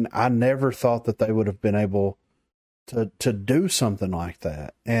mean, I never thought that they would have been able to do something like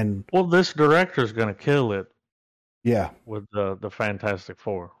that. And Well, this director's going to kill it yeah, with the Fantastic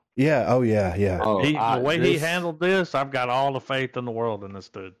Four. yeah, oh yeah, yeah, Oh, The way he handled this, I've got all the faith in the world in this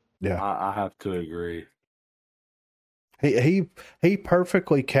dude. yeah. I have to agree. He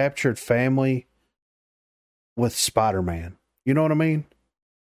perfectly captured family with Spider-Man. You know what I mean?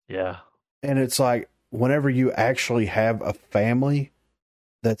 Yeah. And it's like, whenever you actually have a family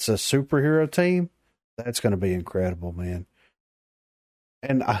that's a superhero team, that's going to be incredible, man.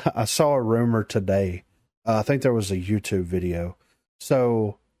 And I saw a rumor today. I think there was a YouTube video.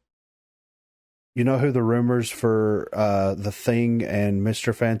 So, you know who the rumors for The Thing and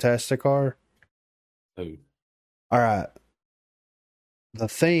Mr. Fantastic are? Who? All right. The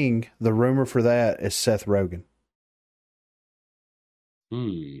Thing, the rumor for that is Seth Rogen.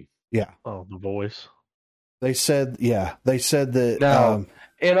 Yeah. Oh, the voice. They said that. Now,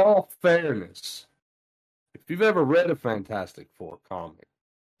 in all fairness, if you've ever read a Fantastic Four comic,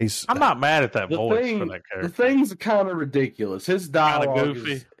 I'm not mad at that the voice thing, for that character. the thing's kind of ridiculous. His dialogue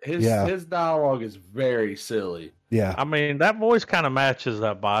goofy. his dialogue is very silly. Yeah. I mean, that voice kind of matches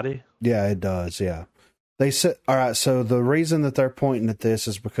that body. Yeah, it does. Yeah. They said, all right. So the reason that they're pointing at this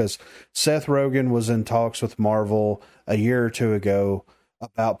is because Seth Rogen was in talks with Marvel a year or two ago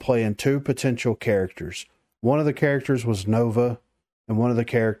about playing two potential characters. One of the characters was Nova, and one of the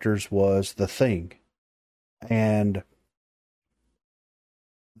characters was the Thing. And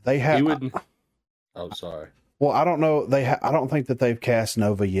they have. He wouldn't. Oh, sorry. Well, I don't know. I don't think that they've cast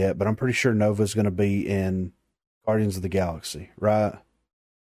Nova yet, but I'm pretty sure Nova's going to be in Guardians of the Galaxy, right?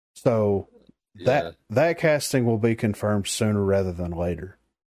 So that casting will be confirmed sooner rather than later.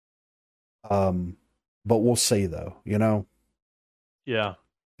 But we'll see, though. You know. Yeah.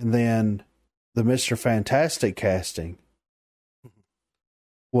 And then the Mr. Fantastic casting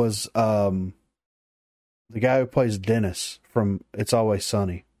was the guy who plays Dennis from It's Always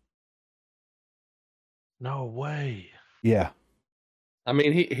Sunny. No way. Yeah. I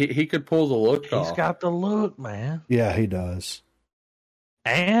mean, he could pull the look off. He's got the look, man. Yeah, he does.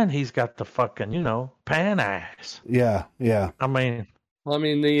 And he's got the fucking, pan ass. Yeah, yeah. I mean,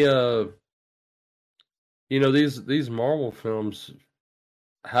 the these Marvel films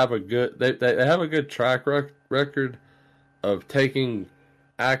have a good they have a good track record of taking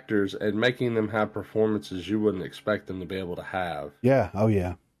actors and making them have performances you wouldn't expect them to be able to have. Yeah, oh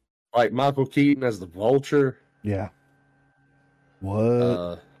yeah. Like Michael Keaton as the Vulture. Yeah.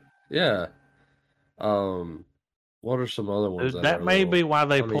 What? Yeah. What are some other ones? That may be why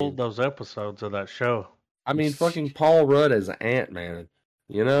they pulled those episodes of that show. I mean, fucking Paul Rudd as Ant-Man.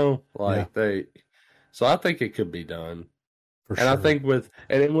 So I think it could be done. For and sure. I think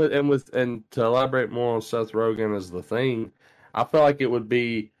and to elaborate more on Seth Rogen as the Thing, I feel like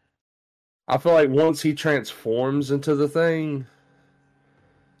once he transforms into the Thing,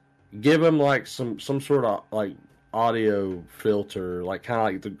 give him like some sort of like audio filter, like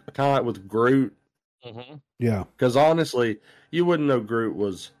kind of like with Groot. Mm-hmm. Yeah. Because honestly, you wouldn't know Groot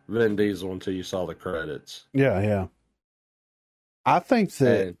was Vin Diesel until you saw the credits. Yeah, yeah. I think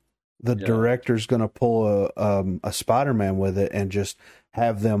that the director's going to pull a Spider-Man with it and just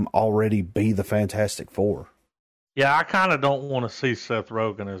have them already be the Fantastic Four. Yeah, I kind of don't want to see Seth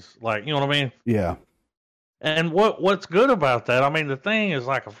Rogen as like, you know what I mean? Yeah. And what's good about that? I mean, the Thing is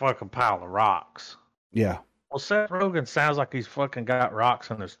like a fucking pile of rocks. Yeah. Well, Seth Rogen sounds like he's fucking got rocks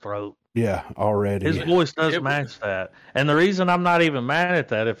in his throat. Yeah, already. His voice does match that. And the reason I'm not even mad at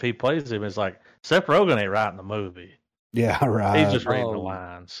that if he plays him is like Seth Rogen ain't writing the movie. Yeah, right. He's just reading the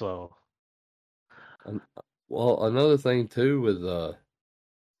lines. So, well, another thing too with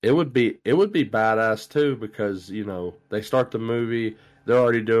it would be badass too because they start the movie, they're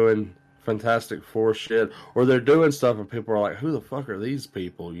already doing Fantastic Four shit, or they're doing stuff and people are like, who the fuck are these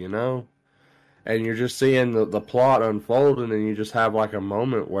people? And you're just seeing the plot unfolding, and you just have like a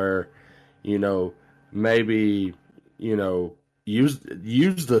moment where, maybe, use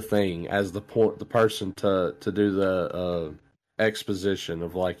the Thing as the person to do the exposition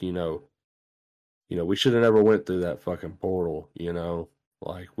of like, we should have never went through that fucking portal,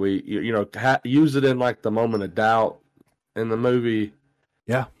 like we, use it in like the moment of doubt in the movie.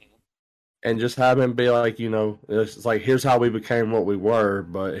 Yeah. And just have him be like, it's like, here's how we became what we were,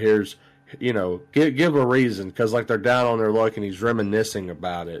 but here's, give a reason, because like they're down on their luck and he's reminiscing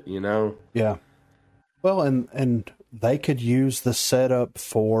about it, Yeah. Well, and they could use the setup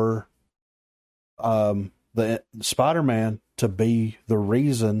for the Spider-Man to be the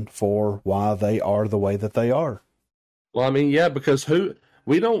reason for why they are the way that they are. Well, I mean, yeah, because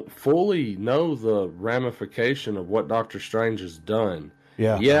we don't fully know the ramification of what Doctor Strange has done.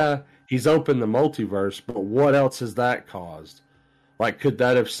 Yeah. Yeah, he's opened the multiverse, but what else has that caused? Like, could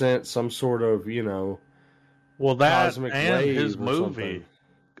that have sent some sort of, Well, that cosmic and his wave or movie something?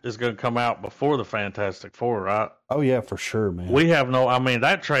 is going to come out before the Fantastic Four, right? Oh yeah, for sure, man. We have no. I mean,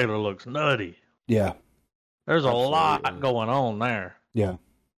 that trailer looks nutty. Yeah. There's a Absolutely. lot going on there. Yeah.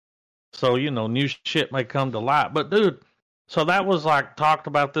 So, new shit may come to light. But, dude, so that was like talked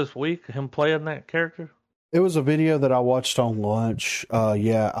about this week, him playing that character? It was a video that I watched on lunch.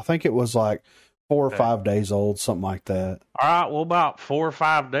 Yeah, I think it was like 4 or 5 days old, something like that. All right. Well, about 4 or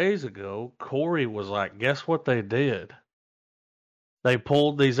 5 days ago, Corey was like, guess what they did? They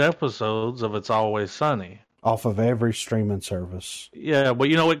pulled these episodes of It's Always Sunny Off of every streaming service. Yeah, but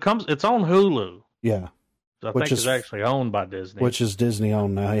it's on Hulu. Yeah. I think it's actually owned by Disney. Which is Disney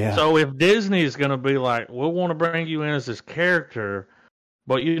owned now, yeah. So if Disney is going to be like, we want to bring you in as this character,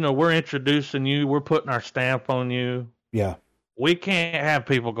 but we're introducing you, we're putting our stamp on you. Yeah. We can't have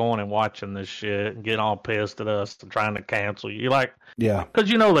people going and watching this shit and getting all pissed at us and trying to cancel you. Yeah. Because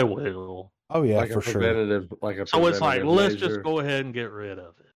they will. Oh yeah, like for sure. So it's like, let's just go ahead and get rid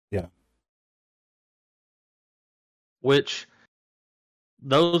of it. Yeah. Which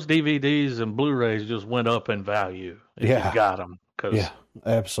those DVDs and Blu-rays just went up in value if you got them. Yeah,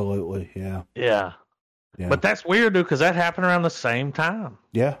 absolutely. Yeah. Yeah. But that's weird, dude, because that happened around the same time.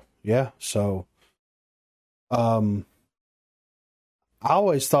 Yeah. Yeah. So, I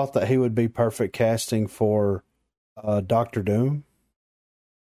always thought that he would be perfect casting for Doctor Doom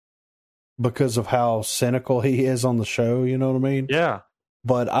because of how cynical he is on the show. You know what I mean? Yeah.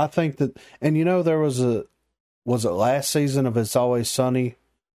 But I think that, and there was it last season of It's Always Sunny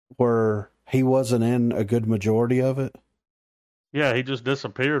where he wasn't in a good majority of it? Yeah, he just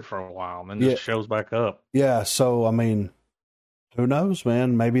disappeared for a while and then just shows back up. Yeah, so, I mean, who knows,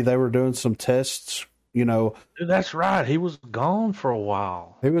 man? Maybe they were doing some tests, Dude, that's right. He was gone for a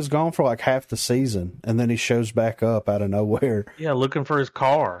while. He was gone for like half the season, and then he shows back up out of nowhere. Yeah, looking for his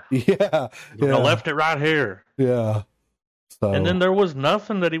car. Yeah. I left it right here. Yeah. So, and then there was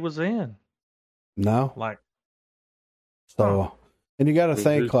nothing that he was in. No. So, and you got to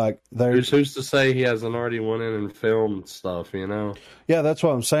think who's to say he hasn't already went in and filmed stuff, Yeah, that's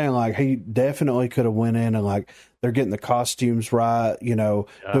what I'm saying. Like, he definitely could have went in and they're getting the costumes right,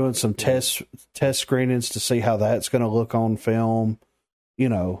 doing some test screenings to see how that's going to look on film,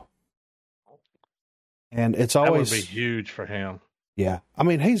 and it's always that would be huge for him. Yeah, I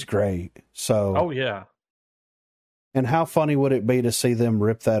mean, he's great. So, oh yeah. And how funny would it be to see them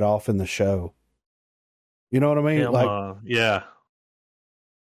rip that off in the show? You know what I mean? Yeah.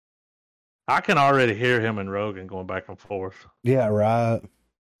 I can already hear him and Rogan going back and forth. Yeah, right. I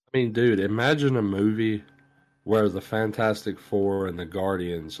mean, dude, imagine a movie where the Fantastic Four and the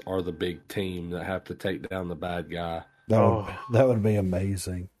Guardians are the big team that have to take down the bad guy. That would be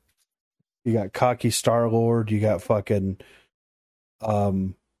amazing. You got cocky Star-Lord, you got fucking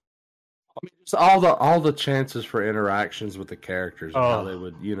just all the chances for interactions with the characters and how they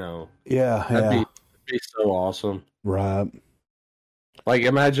would, that'd be so awesome. Right.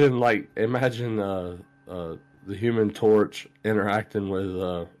 Imagine the Human Torch interacting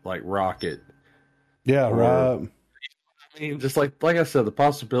with Rocket. Yeah, right. I mean, just like I said, the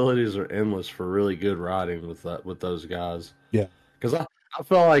possibilities are endless for really good writing with those guys. Yeah, because I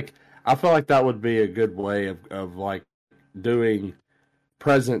feel like that would be a good way of doing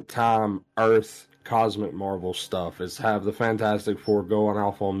present time Earth cosmic Marvel stuff. Is have the Fantastic Four going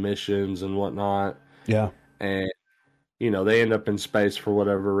off on missions and whatnot. Yeah, and they end up in space for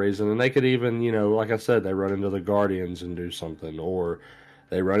whatever reason, and they could even, like I said, they run into the Guardians and do something, or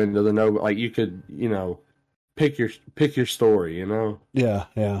they run into the Nova. You could, pick your story, Yeah,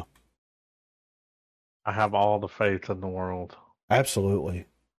 yeah. I have all the faith in the world. Absolutely.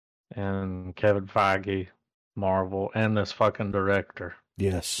 And Kevin Feige, Marvel, and this fucking director.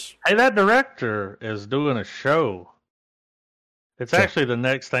 Yes. Hey, that director is doing a show. It's actually the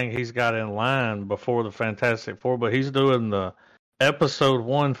next thing he's got in line before the Fantastic Four, but he's doing the episode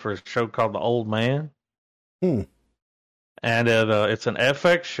 1 for a show called The Old Man. And it's an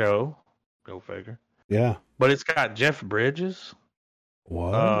FX show. Go figure. Yeah. But it's got Jeff Bridges.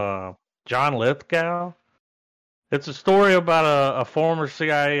 What? John Lithgow. It's a story about a former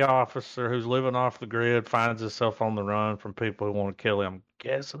CIA officer who's living off the grid, finds himself on the run from people who want to kill him. I'm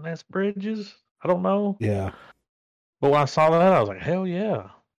guessing that's Bridges? I don't know. Yeah. But when I saw that, I was like, hell yeah.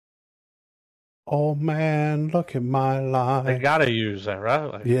 Oh, man, look at my life. They got to use that,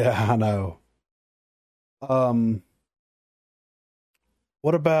 right? Yeah, I know.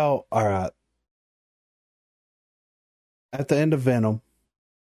 What about, all right. at the end of Venom,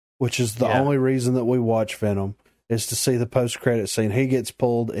 which is the only reason that we watch Venom, is to see the post-credit scene. He gets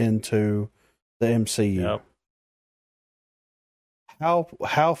pulled into the MCU. Yep.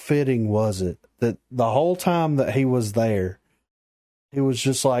 How fitting was it that the whole time that he was there, he was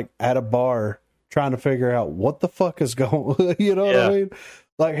just like at a bar trying to figure out what the fuck is going, you know what I mean?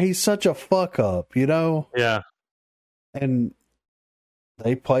 Like, he's such a fuck up, you know? Yeah. And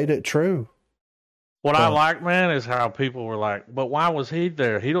they played it true. What I like, man, is how people were like, but why was he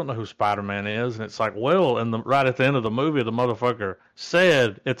there? He don't know who Spider-Man is. And it's like, well, right at the end of the movie, the motherfucker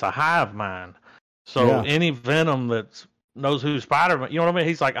said it's a hive mind. So any Venom that knows who Spider-Man, you know what I mean?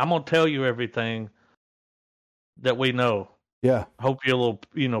 He's like, I'm going to tell you everything that we know. Yeah. Hope your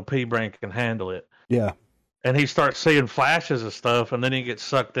little, pea brain can handle it. Yeah. And he starts seeing flashes of stuff, and then he gets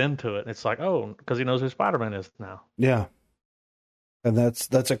sucked into it. And it's like, oh, because he knows who Spider-Man is now. Yeah. And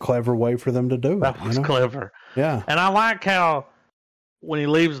that's a clever way for them to do it. That was clever. Yeah. And I like how when he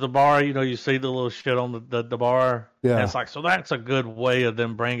leaves the bar, you see the little shit on the bar. Yeah. And it's like, so that's a good way of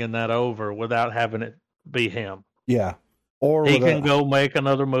them bringing that over without having it be him. Yeah. Or he can go make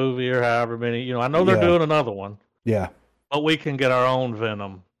another movie or however many. I know they're doing another one. Yeah. But we can get our own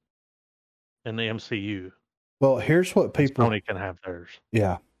Venom in the MCU. Well, here's what people... Sony can have theirs.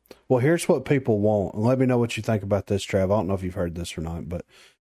 Yeah. Well, here's what people want. And let me know what you think about this, Trav. I don't know if you've heard this or not, but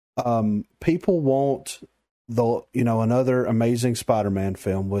people want another Amazing Spider-Man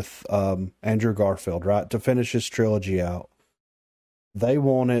film with Andrew Garfield, right? To finish his trilogy out. They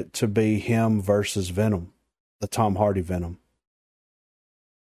want it to be him versus Venom, the Tom Hardy Venom.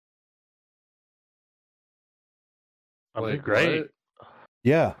 That'd be great. What?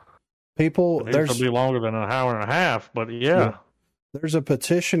 Yeah. People, there's be longer than an hour and a half, but yeah. There's a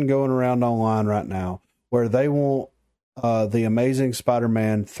petition going around online right now where they want the Amazing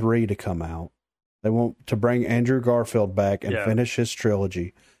Spider-Man 3 to come out. They want to bring Andrew Garfield back and finish his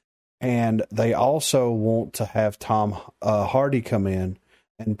trilogy. And they also want to have Tom Hardy come in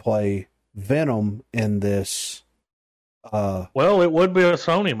and play Venom in this. Well, it would be a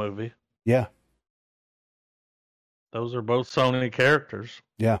Sony movie. Yeah. Those are both Sony characters.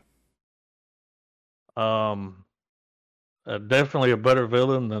 Yeah. Definitely a better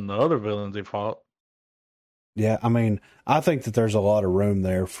villain than the other villains he fought. Yeah, I mean, I think that there's a lot of room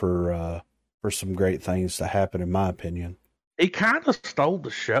there for some great things to happen, in my opinion. He kind of stole the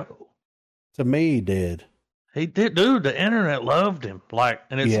show. To me, he did. He did, dude. The internet loved him.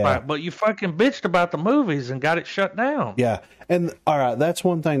 And it's like, but you fucking bitched about the movies and got it shut down. Yeah, and all right, that's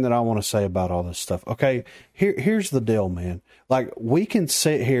one thing that I want to say about all this stuff. Okay, here's the deal, man. Like, we can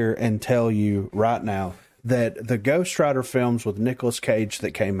sit here and tell you right now that the Ghost Rider films with Nicolas Cage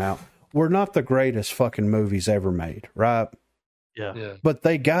that came out were not the greatest fucking movies ever made, right? Yeah. But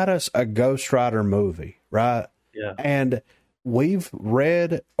they got us a Ghost Rider movie, right? Yeah. And we've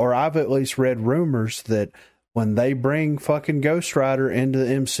read, or I've at least read rumors that when they bring fucking Ghost Rider into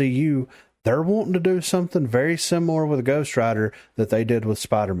the MCU, they're wanting to do something very similar with Ghost Rider that they did with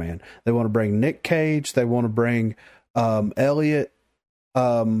Spider-Man. They want to bring Nick Cage. They want to bring Elliot,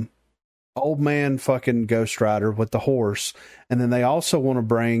 old man fucking Ghost Rider with the horse. And then they also want to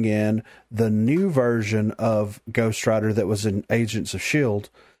bring in the new version of Ghost Rider that was in Agents of S.H.I.E.L.D.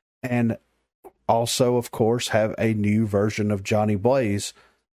 And also, of course, have a new version of Johnny Blaze.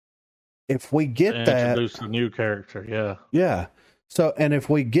 If we get that... Introduce a new character, yeah. Yeah. So, and if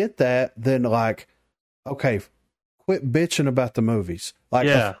we get that, then okay, quit bitching about the movies.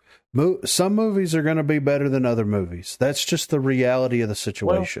 Some movies are going to be better than other movies. That's just the reality of the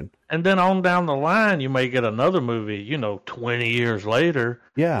situation. Well, and then on down the line, you may get another movie, 20 years later.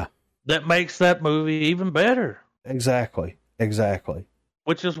 Yeah. That makes that movie even better. Exactly.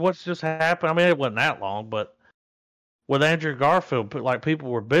 Which is what's just happened. I mean, it wasn't that long, but with Andrew Garfield, people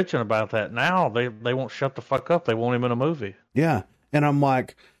were bitching about that. Now they won't shut the fuck up. They want him in a movie. Yeah. And I'm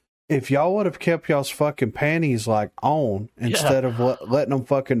like, if y'all would have kept y'all's fucking panties on instead of letting them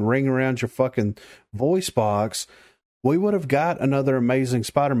fucking ring around your fucking voice box, we would have got another Amazing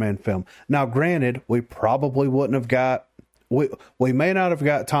Spider-Man film. Now, granted, we probably wouldn't have got, we may not have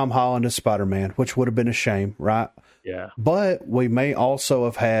got Tom Holland as Spider-Man, which would have been a shame, right? Yeah. But we may also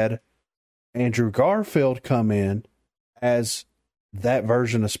have had Andrew Garfield come in as that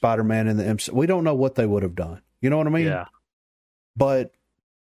version of Spider-Man in the MCU. We don't know what they would have done. You know what I mean? Yeah. But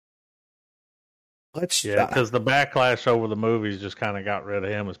because the backlash over the movies just kind of got rid of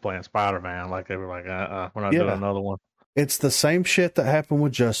him as playing Spider-Man. Like they were like, we're not doing another one. It's the same shit that happened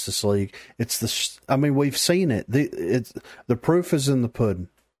with Justice League. We've seen it. The proof is in the pudding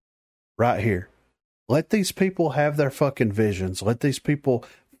right here. Let these people have their fucking visions. Let these people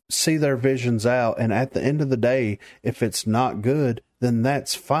see their visions out. And at the end of the day, if it's not good, then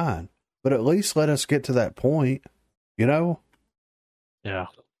that's fine. But at least let us get to that point, you know? Yeah.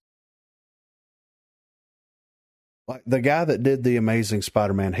 Like the guy that did the Amazing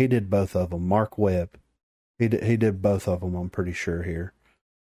Spider-Man, he did both of them. Mark Webb, he did both of them. I'm pretty sure here.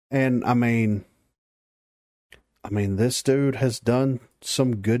 And I mean, this dude has done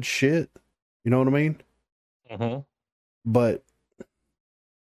some good shit. You know what I mean? Mm-hmm. But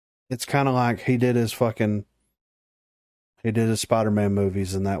it's kind of like he did his Spider-Man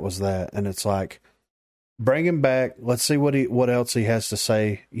movies, and that was that. And it's like, bring him back. Let's see what else he has to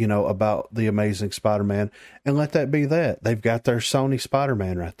say, you know, about the Amazing Spider-Man, and let that be that. They've got their Sony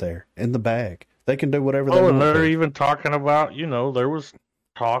Spider-Man right there in the bag. They can do whatever they want. And they're even talking about, you know, there was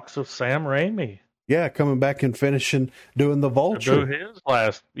talks of Sam Raimi. Yeah, coming back and finishing doing the Vulture. Do his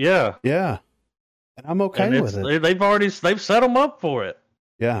last, yeah. Yeah. And I'm okay with it. They've set him up for it.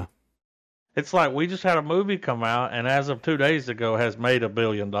 Yeah. It's like we just had a movie come out, and as of 2 days ago, has made $1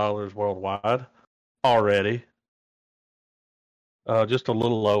 billion worldwide already. Just a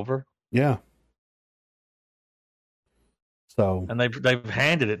little over. Yeah. So. And they've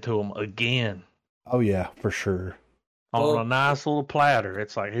handed it to him again. Oh yeah, for sure. On a nice little platter.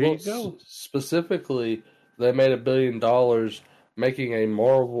 It's like, here you go. Specifically, they made $1 billion making a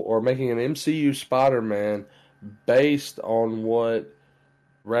Marvel or making an MCU Spider-Man based on what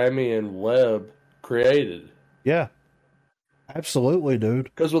Raimi and Webb created. Yeah, absolutely, dude.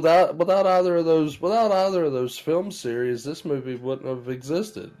 Because without either of those film series, this movie wouldn't have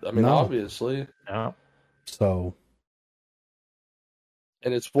existed. I mean, obviously. Yeah. So.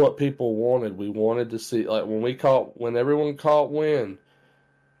 And it's what people wanted. We wanted to see, like when everyone caught wind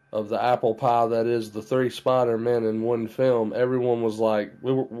of the apple pie that is the 3 Spider-Men in one film, everyone was like,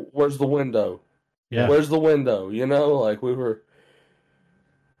 "Where's the window? Yeah, where's the window?" You know, like we were.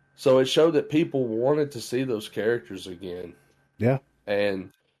 So it showed that people wanted to see those characters again. Yeah, and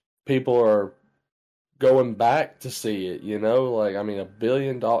people are going back to see it. You know, like I mean, $1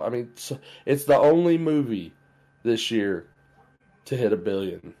 billion. I mean, it's the only movie this year to hit $1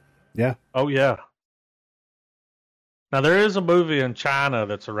 billion. Yeah. Oh yeah. Now there is a movie in China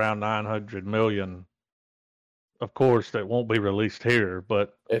that's around 900 million. Of course, that won't be released here,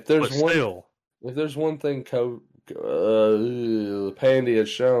 but if there's one thing Pandy has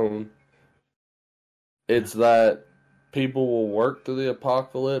shown, it's that people will work through the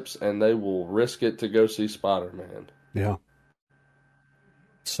apocalypse and they will risk it to go see Spider-Man. Yeah.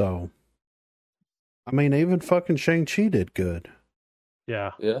 So, I mean, even fucking Shang-Chi did good.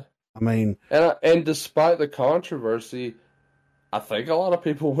 Yeah. Yeah. I mean, and despite the controversy, I think a lot of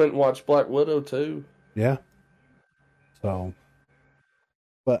people went and watched Black Widow too. Yeah. So,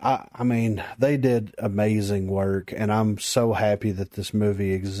 but I mean, they did amazing work, and I'm so happy that this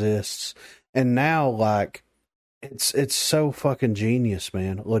movie exists. And now, like, it's so fucking genius,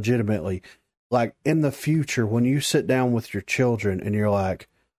 man. Legitimately, like in the future, when you sit down with your children and you're like,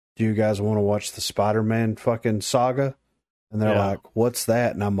 "Do you guys want to watch the Spider-Man fucking saga?" And they're like, "What's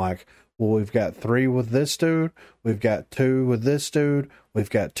that?" And I'm like, "Well, we've got 3 with this dude, we've got 2 with this dude, we've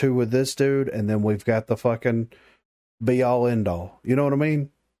got 2 with this dude, and then we've got the fucking be all end all." You know what I mean?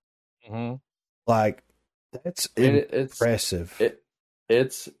 Mm-hmm. Like, that's impressive.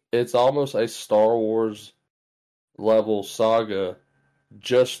 It's almost a Star Wars level saga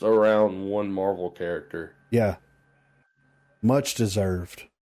just around one Marvel character. Yeah. Much deserved.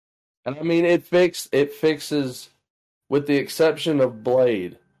 And I mean, it fixes, with the exception of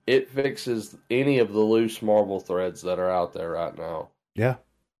Blade, it fixes any of the loose Marvel threads that are out there right now. Yeah.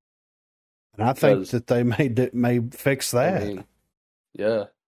 And I think that they may fix that. I mean, yeah.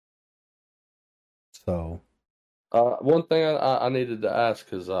 So. One thing I needed to ask,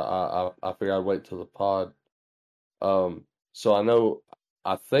 because I figured I'd wait till the pod. So I know,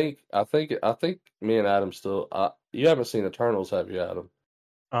 I think me and Adam still, you haven't seen Eternals, have you, Adam?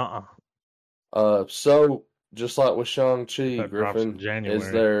 So just like with Shang-Chi, Griffin,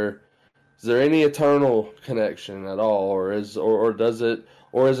 is there any Eternal connection at all, or is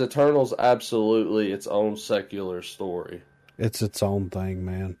Eternals absolutely its own secular story? It's its own thing,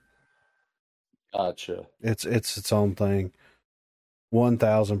 man. Gotcha. It's its own thing.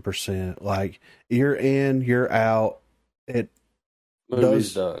 1000%. Like, you're in, you're out.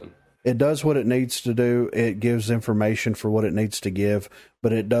 Movie's done. It does what it needs to do. It gives information for what it needs to give,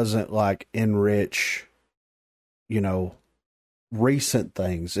 but it doesn't like enrich, recent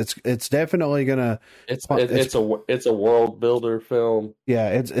things. It's definitely gonna. It's a world builder film. Yeah,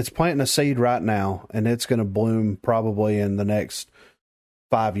 it's planting a seed right now, and it's gonna bloom probably in the next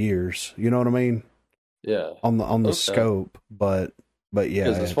 5 years. You know what I mean? Yeah. On the scope, but But yeah,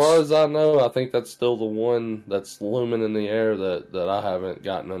 Because as far as I know, I think that's still the one that's looming in the air that I haven't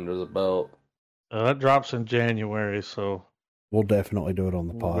gotten under the belt. That drops in January, so we'll definitely do it on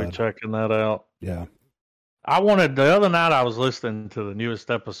the we'll pod. be checking that out. Yeah. The other night I was listening to the newest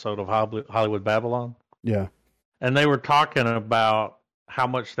episode of Hollywood Babylon. Yeah. And they were talking about how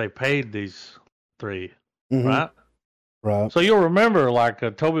much they paid these three, right? Right. So you'll remember, like,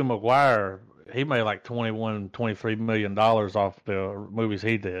 Tobey Maguire, he made like $23 million off the movies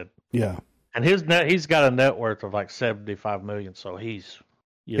he did. Yeah. And he's got a net worth of like $75 million, so he's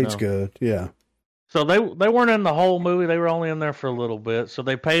good. Yeah. So they weren't in the whole movie; they were only in there for a little bit. So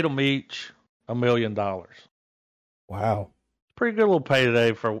they paid them each $1 million. Wow. Pretty good little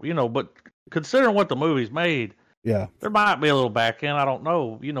payday for but considering what the movie's made, yeah, there might be a little back end. I don't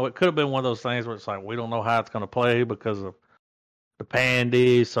know. It could have been one of those things where it's like we don't know how it's going to play because of the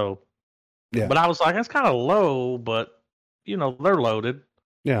pandy. So, yeah. But I was like, that's kind of low, but they're loaded.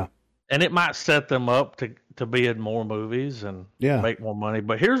 Yeah. And it might set them up to be in more movies and make more money.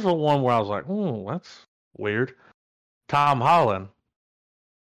 But here's the one where I was like, that's weird. Tom Holland,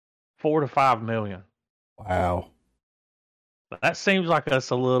 $4 to $5 million. Wow. That seems like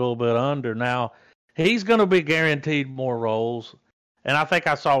that's a little bit under. Now, he's going to be guaranteed more roles. And I think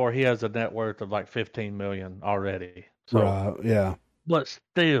I saw where he has a net worth of like $15 million already. So, right, yeah. But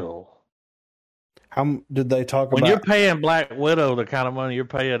still. How did they talk about? When you're paying Black Widow the kind of money you're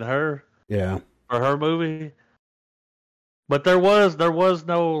paying her, yeah, for her movie, but there was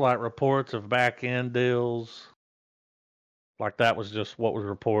no like reports of back end deals. Like that was just what was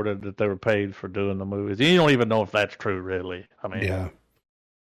reported that they were paid for doing the movies. You don't even know if that's true, really. I mean, yeah.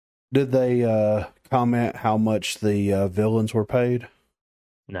 Did they comment how much the villains were paid?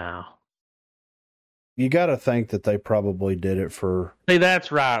 No. You got to think that they probably did it for. See,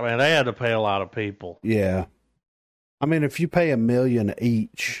 that's right, man. They had to pay a lot of people. Yeah, I mean, if you pay $1 million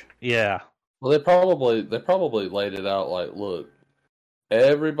each, yeah. Well, they probably laid it out like, look,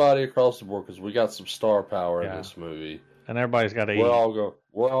 everybody across the board, because we got some star power in this movie, and everybody's got to eat. We're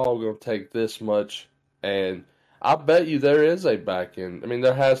all going to take this much, and I bet you there is a back end. I mean,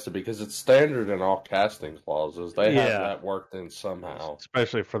 there has to be, because it's standard in all casting clauses. They have that worked in somehow,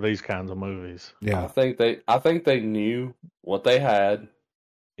 especially for these kinds of movies. Yeah, I think they knew what they had.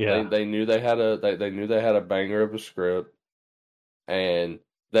 Yeah, they knew they had a banger of a script, and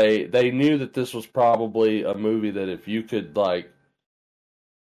they knew that this was probably a movie that if you could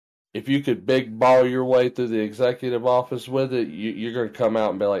big ball your way through the executive office with it, you're going to come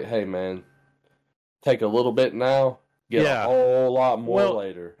out and be like, hey man, take a little bit now, get a whole lot more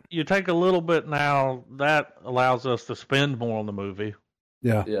later. You take a little bit now, that allows us to spend more on the movie.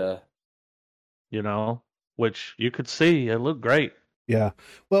 Yeah. Yeah. Which you could see, it looked great. Yeah.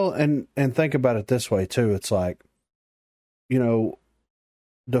 Well, and think about it this way too. It's like,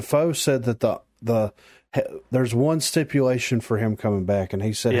 Dafoe said that there's one stipulation for him coming back, and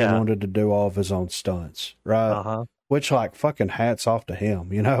he said he wanted to do all of his own stunts, right? Uh-huh. Which, like, fucking hats off to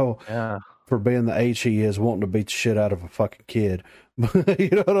him, Yeah. For being the H he is, wanting to beat the shit out of a fucking kid. You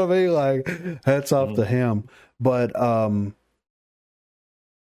know what I mean? Like, hats off to him. But, I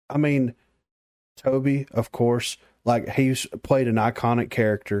mean, Toby, of course, like, he's played an iconic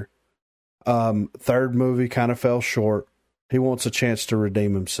character. Third movie kind of fell short. He wants a chance to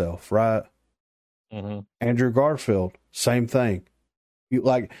redeem himself, right? Mm-hmm. Andrew Garfield, same thing.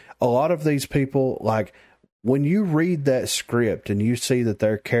 Like, a lot of these people, like, when you read that script and you see that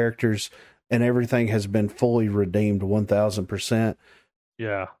their characters and everything has been fully redeemed 1,000%.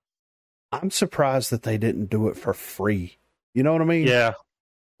 Yeah. I'm surprised that they didn't do it for free. You know what I mean? Yeah.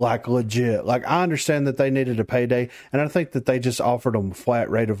 Like, legit. Like, I understand that they needed a payday, and I think that they just offered them a flat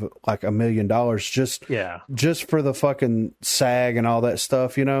rate of like $1 million just for the fucking SAG and all that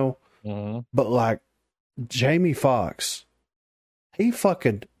stuff, Mm-hmm. But like, Jamie Foxx, he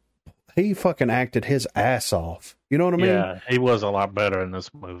fucking acted his ass off. You know what I mean? Yeah, he was a lot better in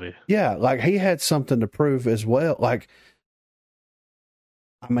this movie. Yeah, like, he had something to prove as well. Like,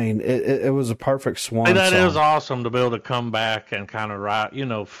 I mean, it was a perfect swan song. That is awesome to be able to come back and kind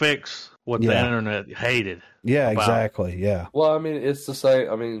of fix what the internet hated. Yeah, exactly. Yeah. Well, I mean, it's the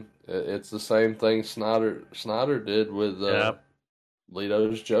same. I mean, it's the same thing Snyder did with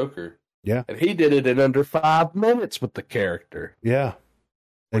Leto's Joker. Yeah, and he did it in under 5 minutes with the character. Yeah,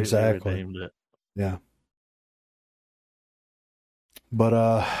 exactly. Yeah. But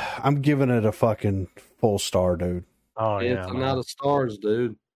I'm giving it a fucking full star, dude. Oh yeah, it's a night of stars,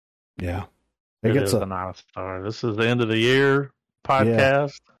 dude. Yeah, it is a night of stars. This is the end of the year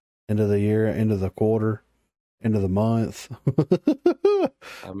podcast. Yeah. End of the year, end of the quarter, end of the month.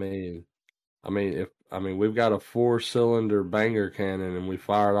 I mean, if I mean, we've got a 4-cylinder banger cannon, and we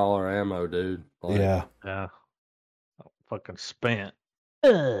fired all our ammo, dude. Like, Yeah. Yeah. Fucking spent.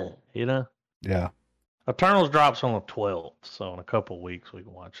 You know? Yeah. Eternals drops on the 12th, so in a couple of weeks we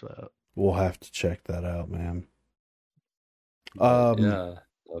can watch that. We'll have to check that out, man. yeah,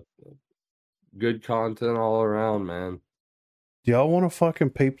 good content all around, man. Do y'all want to fucking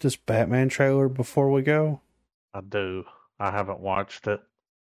peep this Batman trailer before we go? I do. I haven't watched it.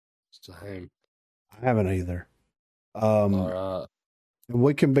 Same. I haven't either. All right.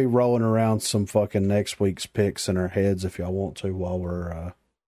 We can be rolling around some fucking next week's picks in our heads if y'all want to while we're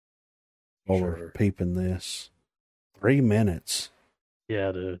we're peeping this. 3 minutes.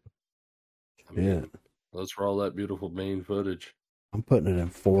 Yeah, dude. I mean, let's roll that beautiful bean footage. I'm putting it in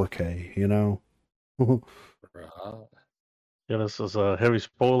 4K, you know? Right. Yeah, this is Heavy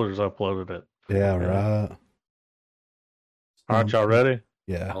Spoilers uploaded it. Yeah, right. All right, y'all ready?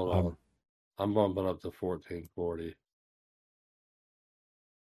 Yeah. Hold on. I'm bumping up to 1440.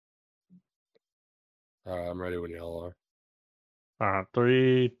 All right, I'm ready when y'all are. All right,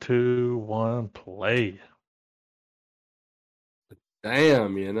 3, 2, 1, play.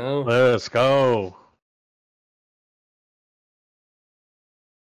 Damn, you know? Let's go.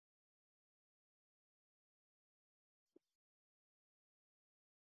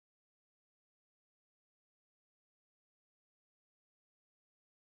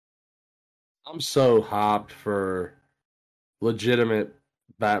 I'm so hyped for legitimate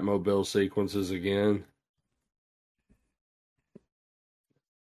Batmobile sequences again.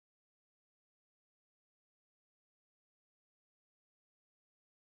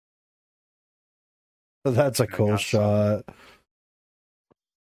 That's a cool shot.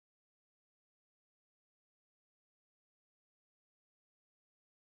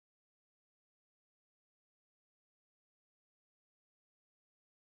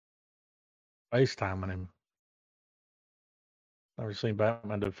 FaceTiming him. Never seen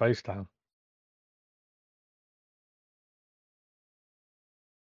Batman do FaceTime.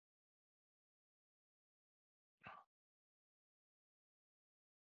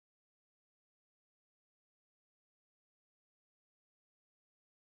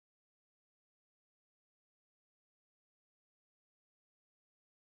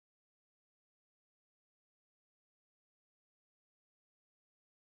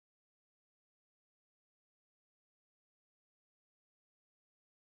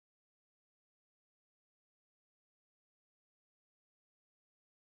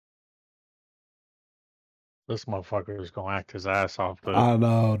 This motherfucker is gonna act his ass off, dude. I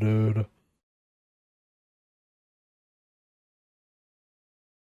know, dude.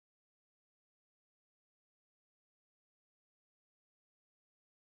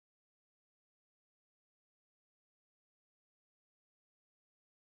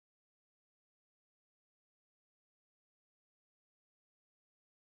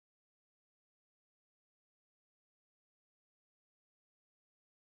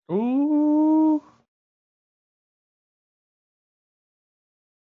 Ooh.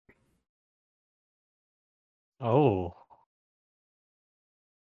 Oh.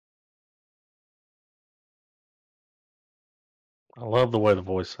 I love the way the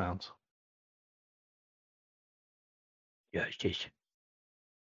voice sounds. Yeah,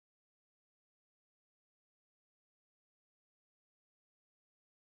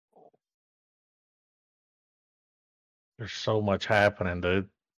 there's so much happening, dude.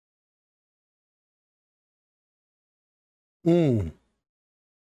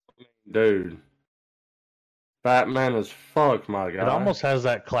 Dude. Batman as fuck, my guy. It almost has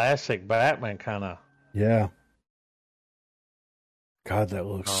that classic Batman kind of. Yeah. God, that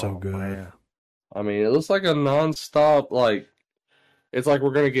looks so good. Man. I mean, it looks like a non-stop, like, it's like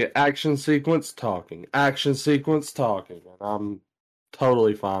we're going to get action sequence talking. And I'm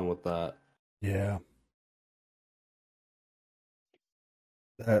totally fine with that. Yeah.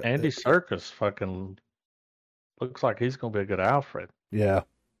 Andy Serkis fucking looks like he's going to be a good Alfred. Yeah.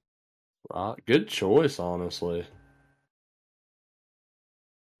 Right. Good choice, honestly.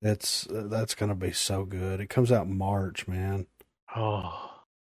 That's going to be so good. It comes out in March, man. Oh.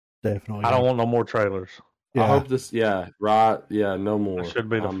 Definitely. I don't want no more trailers. Yeah. I hope this, no more. It should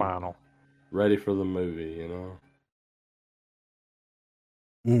be the final. Ready for the movie, you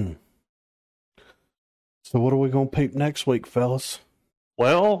know? So what are we going to peep next week, fellas?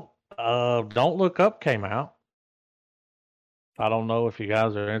 Well, Don't Look Up came out. I don't know if you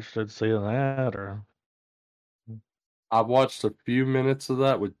guys are interested in seeing that or. I've watched a few minutes of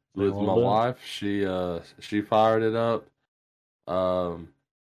that with my wife. She fired it up.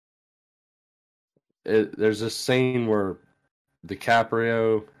 There's this scene where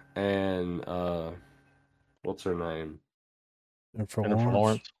DiCaprio and what's her name? Jennifer Jennifer Lawrence.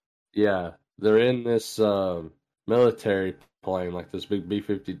 Lawrence. Yeah, they're in this military plane, like this big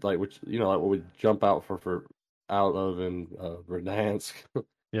B-50, like which like what we jump out for out of in Verdansk.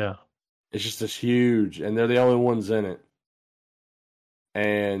 Yeah. It's just this huge, and they're the only ones in it.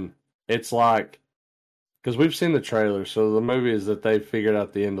 And it's like, because we've seen the trailer, so the movie is that they figured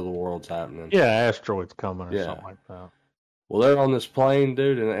out the end of the world's happening. Yeah, asteroids coming or Yeah. something like that. Well, they're on this plane,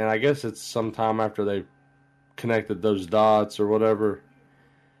 dude, and I guess it's sometime after they connected those dots or whatever,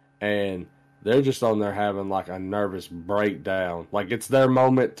 and they're just on there having like a nervous breakdown. Like it's their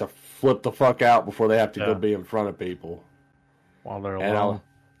moment to flip the fuck out before they have to go Yeah. be in front of people. While they're And alone.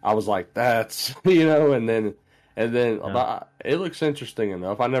 I was like, that's and then Yeah. it looks interesting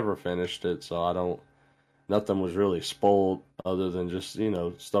enough. I never finished it, so nothing was really spoiled other than just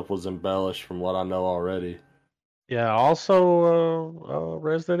stuff was embellished from what I know already. Yeah, also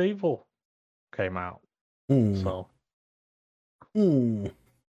Resident Evil came out. So When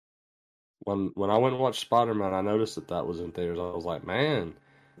I went and watched Spider-Man, I noticed that was in theaters. I was like, man,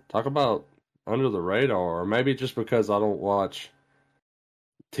 talk about under the radar. Or maybe just because I don't watch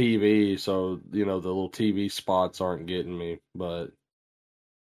TV, so the little TV spots aren't getting me. But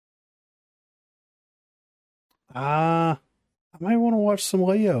I may want to watch some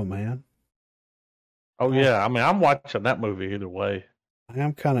Leo, man. oh yeah, I mean I'm watching that movie either way. I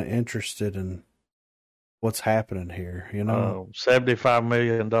am kind of interested in what's happening here, $75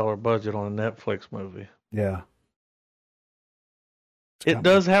 million budget on a Netflix movie. Yeah. It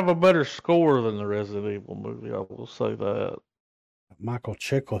does have a better score than the Resident Evil movie, I will say that. Michael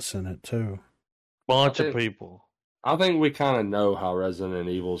Chiklis in it too. Bunch of people. I think we kind of know how Resident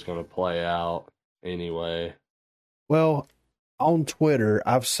Evil is going to play out anyway. Well, on Twitter,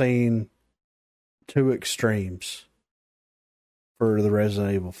 I've seen two extremes for the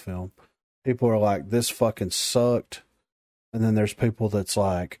Resident Evil film. People are like, this fucking sucked. And then there's people that's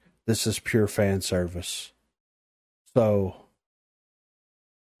like, this is pure fan service. So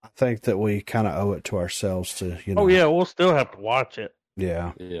I think that we kind of owe it to ourselves to, Oh yeah, we'll still have to watch it.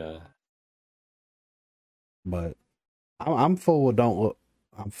 Yeah. Yeah. But I'm full with Don't Look.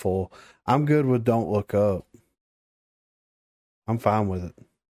 I'm full. I'm good with Don't Look Up. I'm fine with it.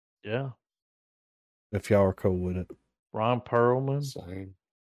 Yeah. If y'all are cool with it. Ron Perlman. Same.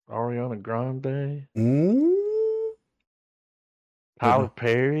 Ariana Grande. Mm? Tyler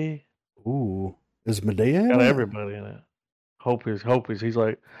Perry. Ooh. Is Medea? Got everybody in it. Hope is. He's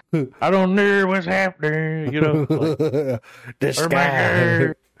like, I don't know what's happening. Like,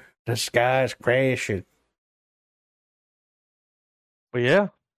 the sky's crashing. But yeah.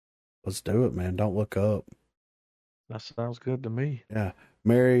 Let's do it, man. Don't Look Up. That sounds good to me. Yeah.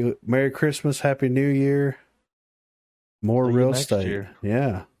 Merry Christmas. Happy New Year. More See you real next estate. year.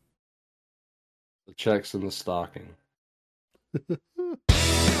 Yeah. The check's in the stocking.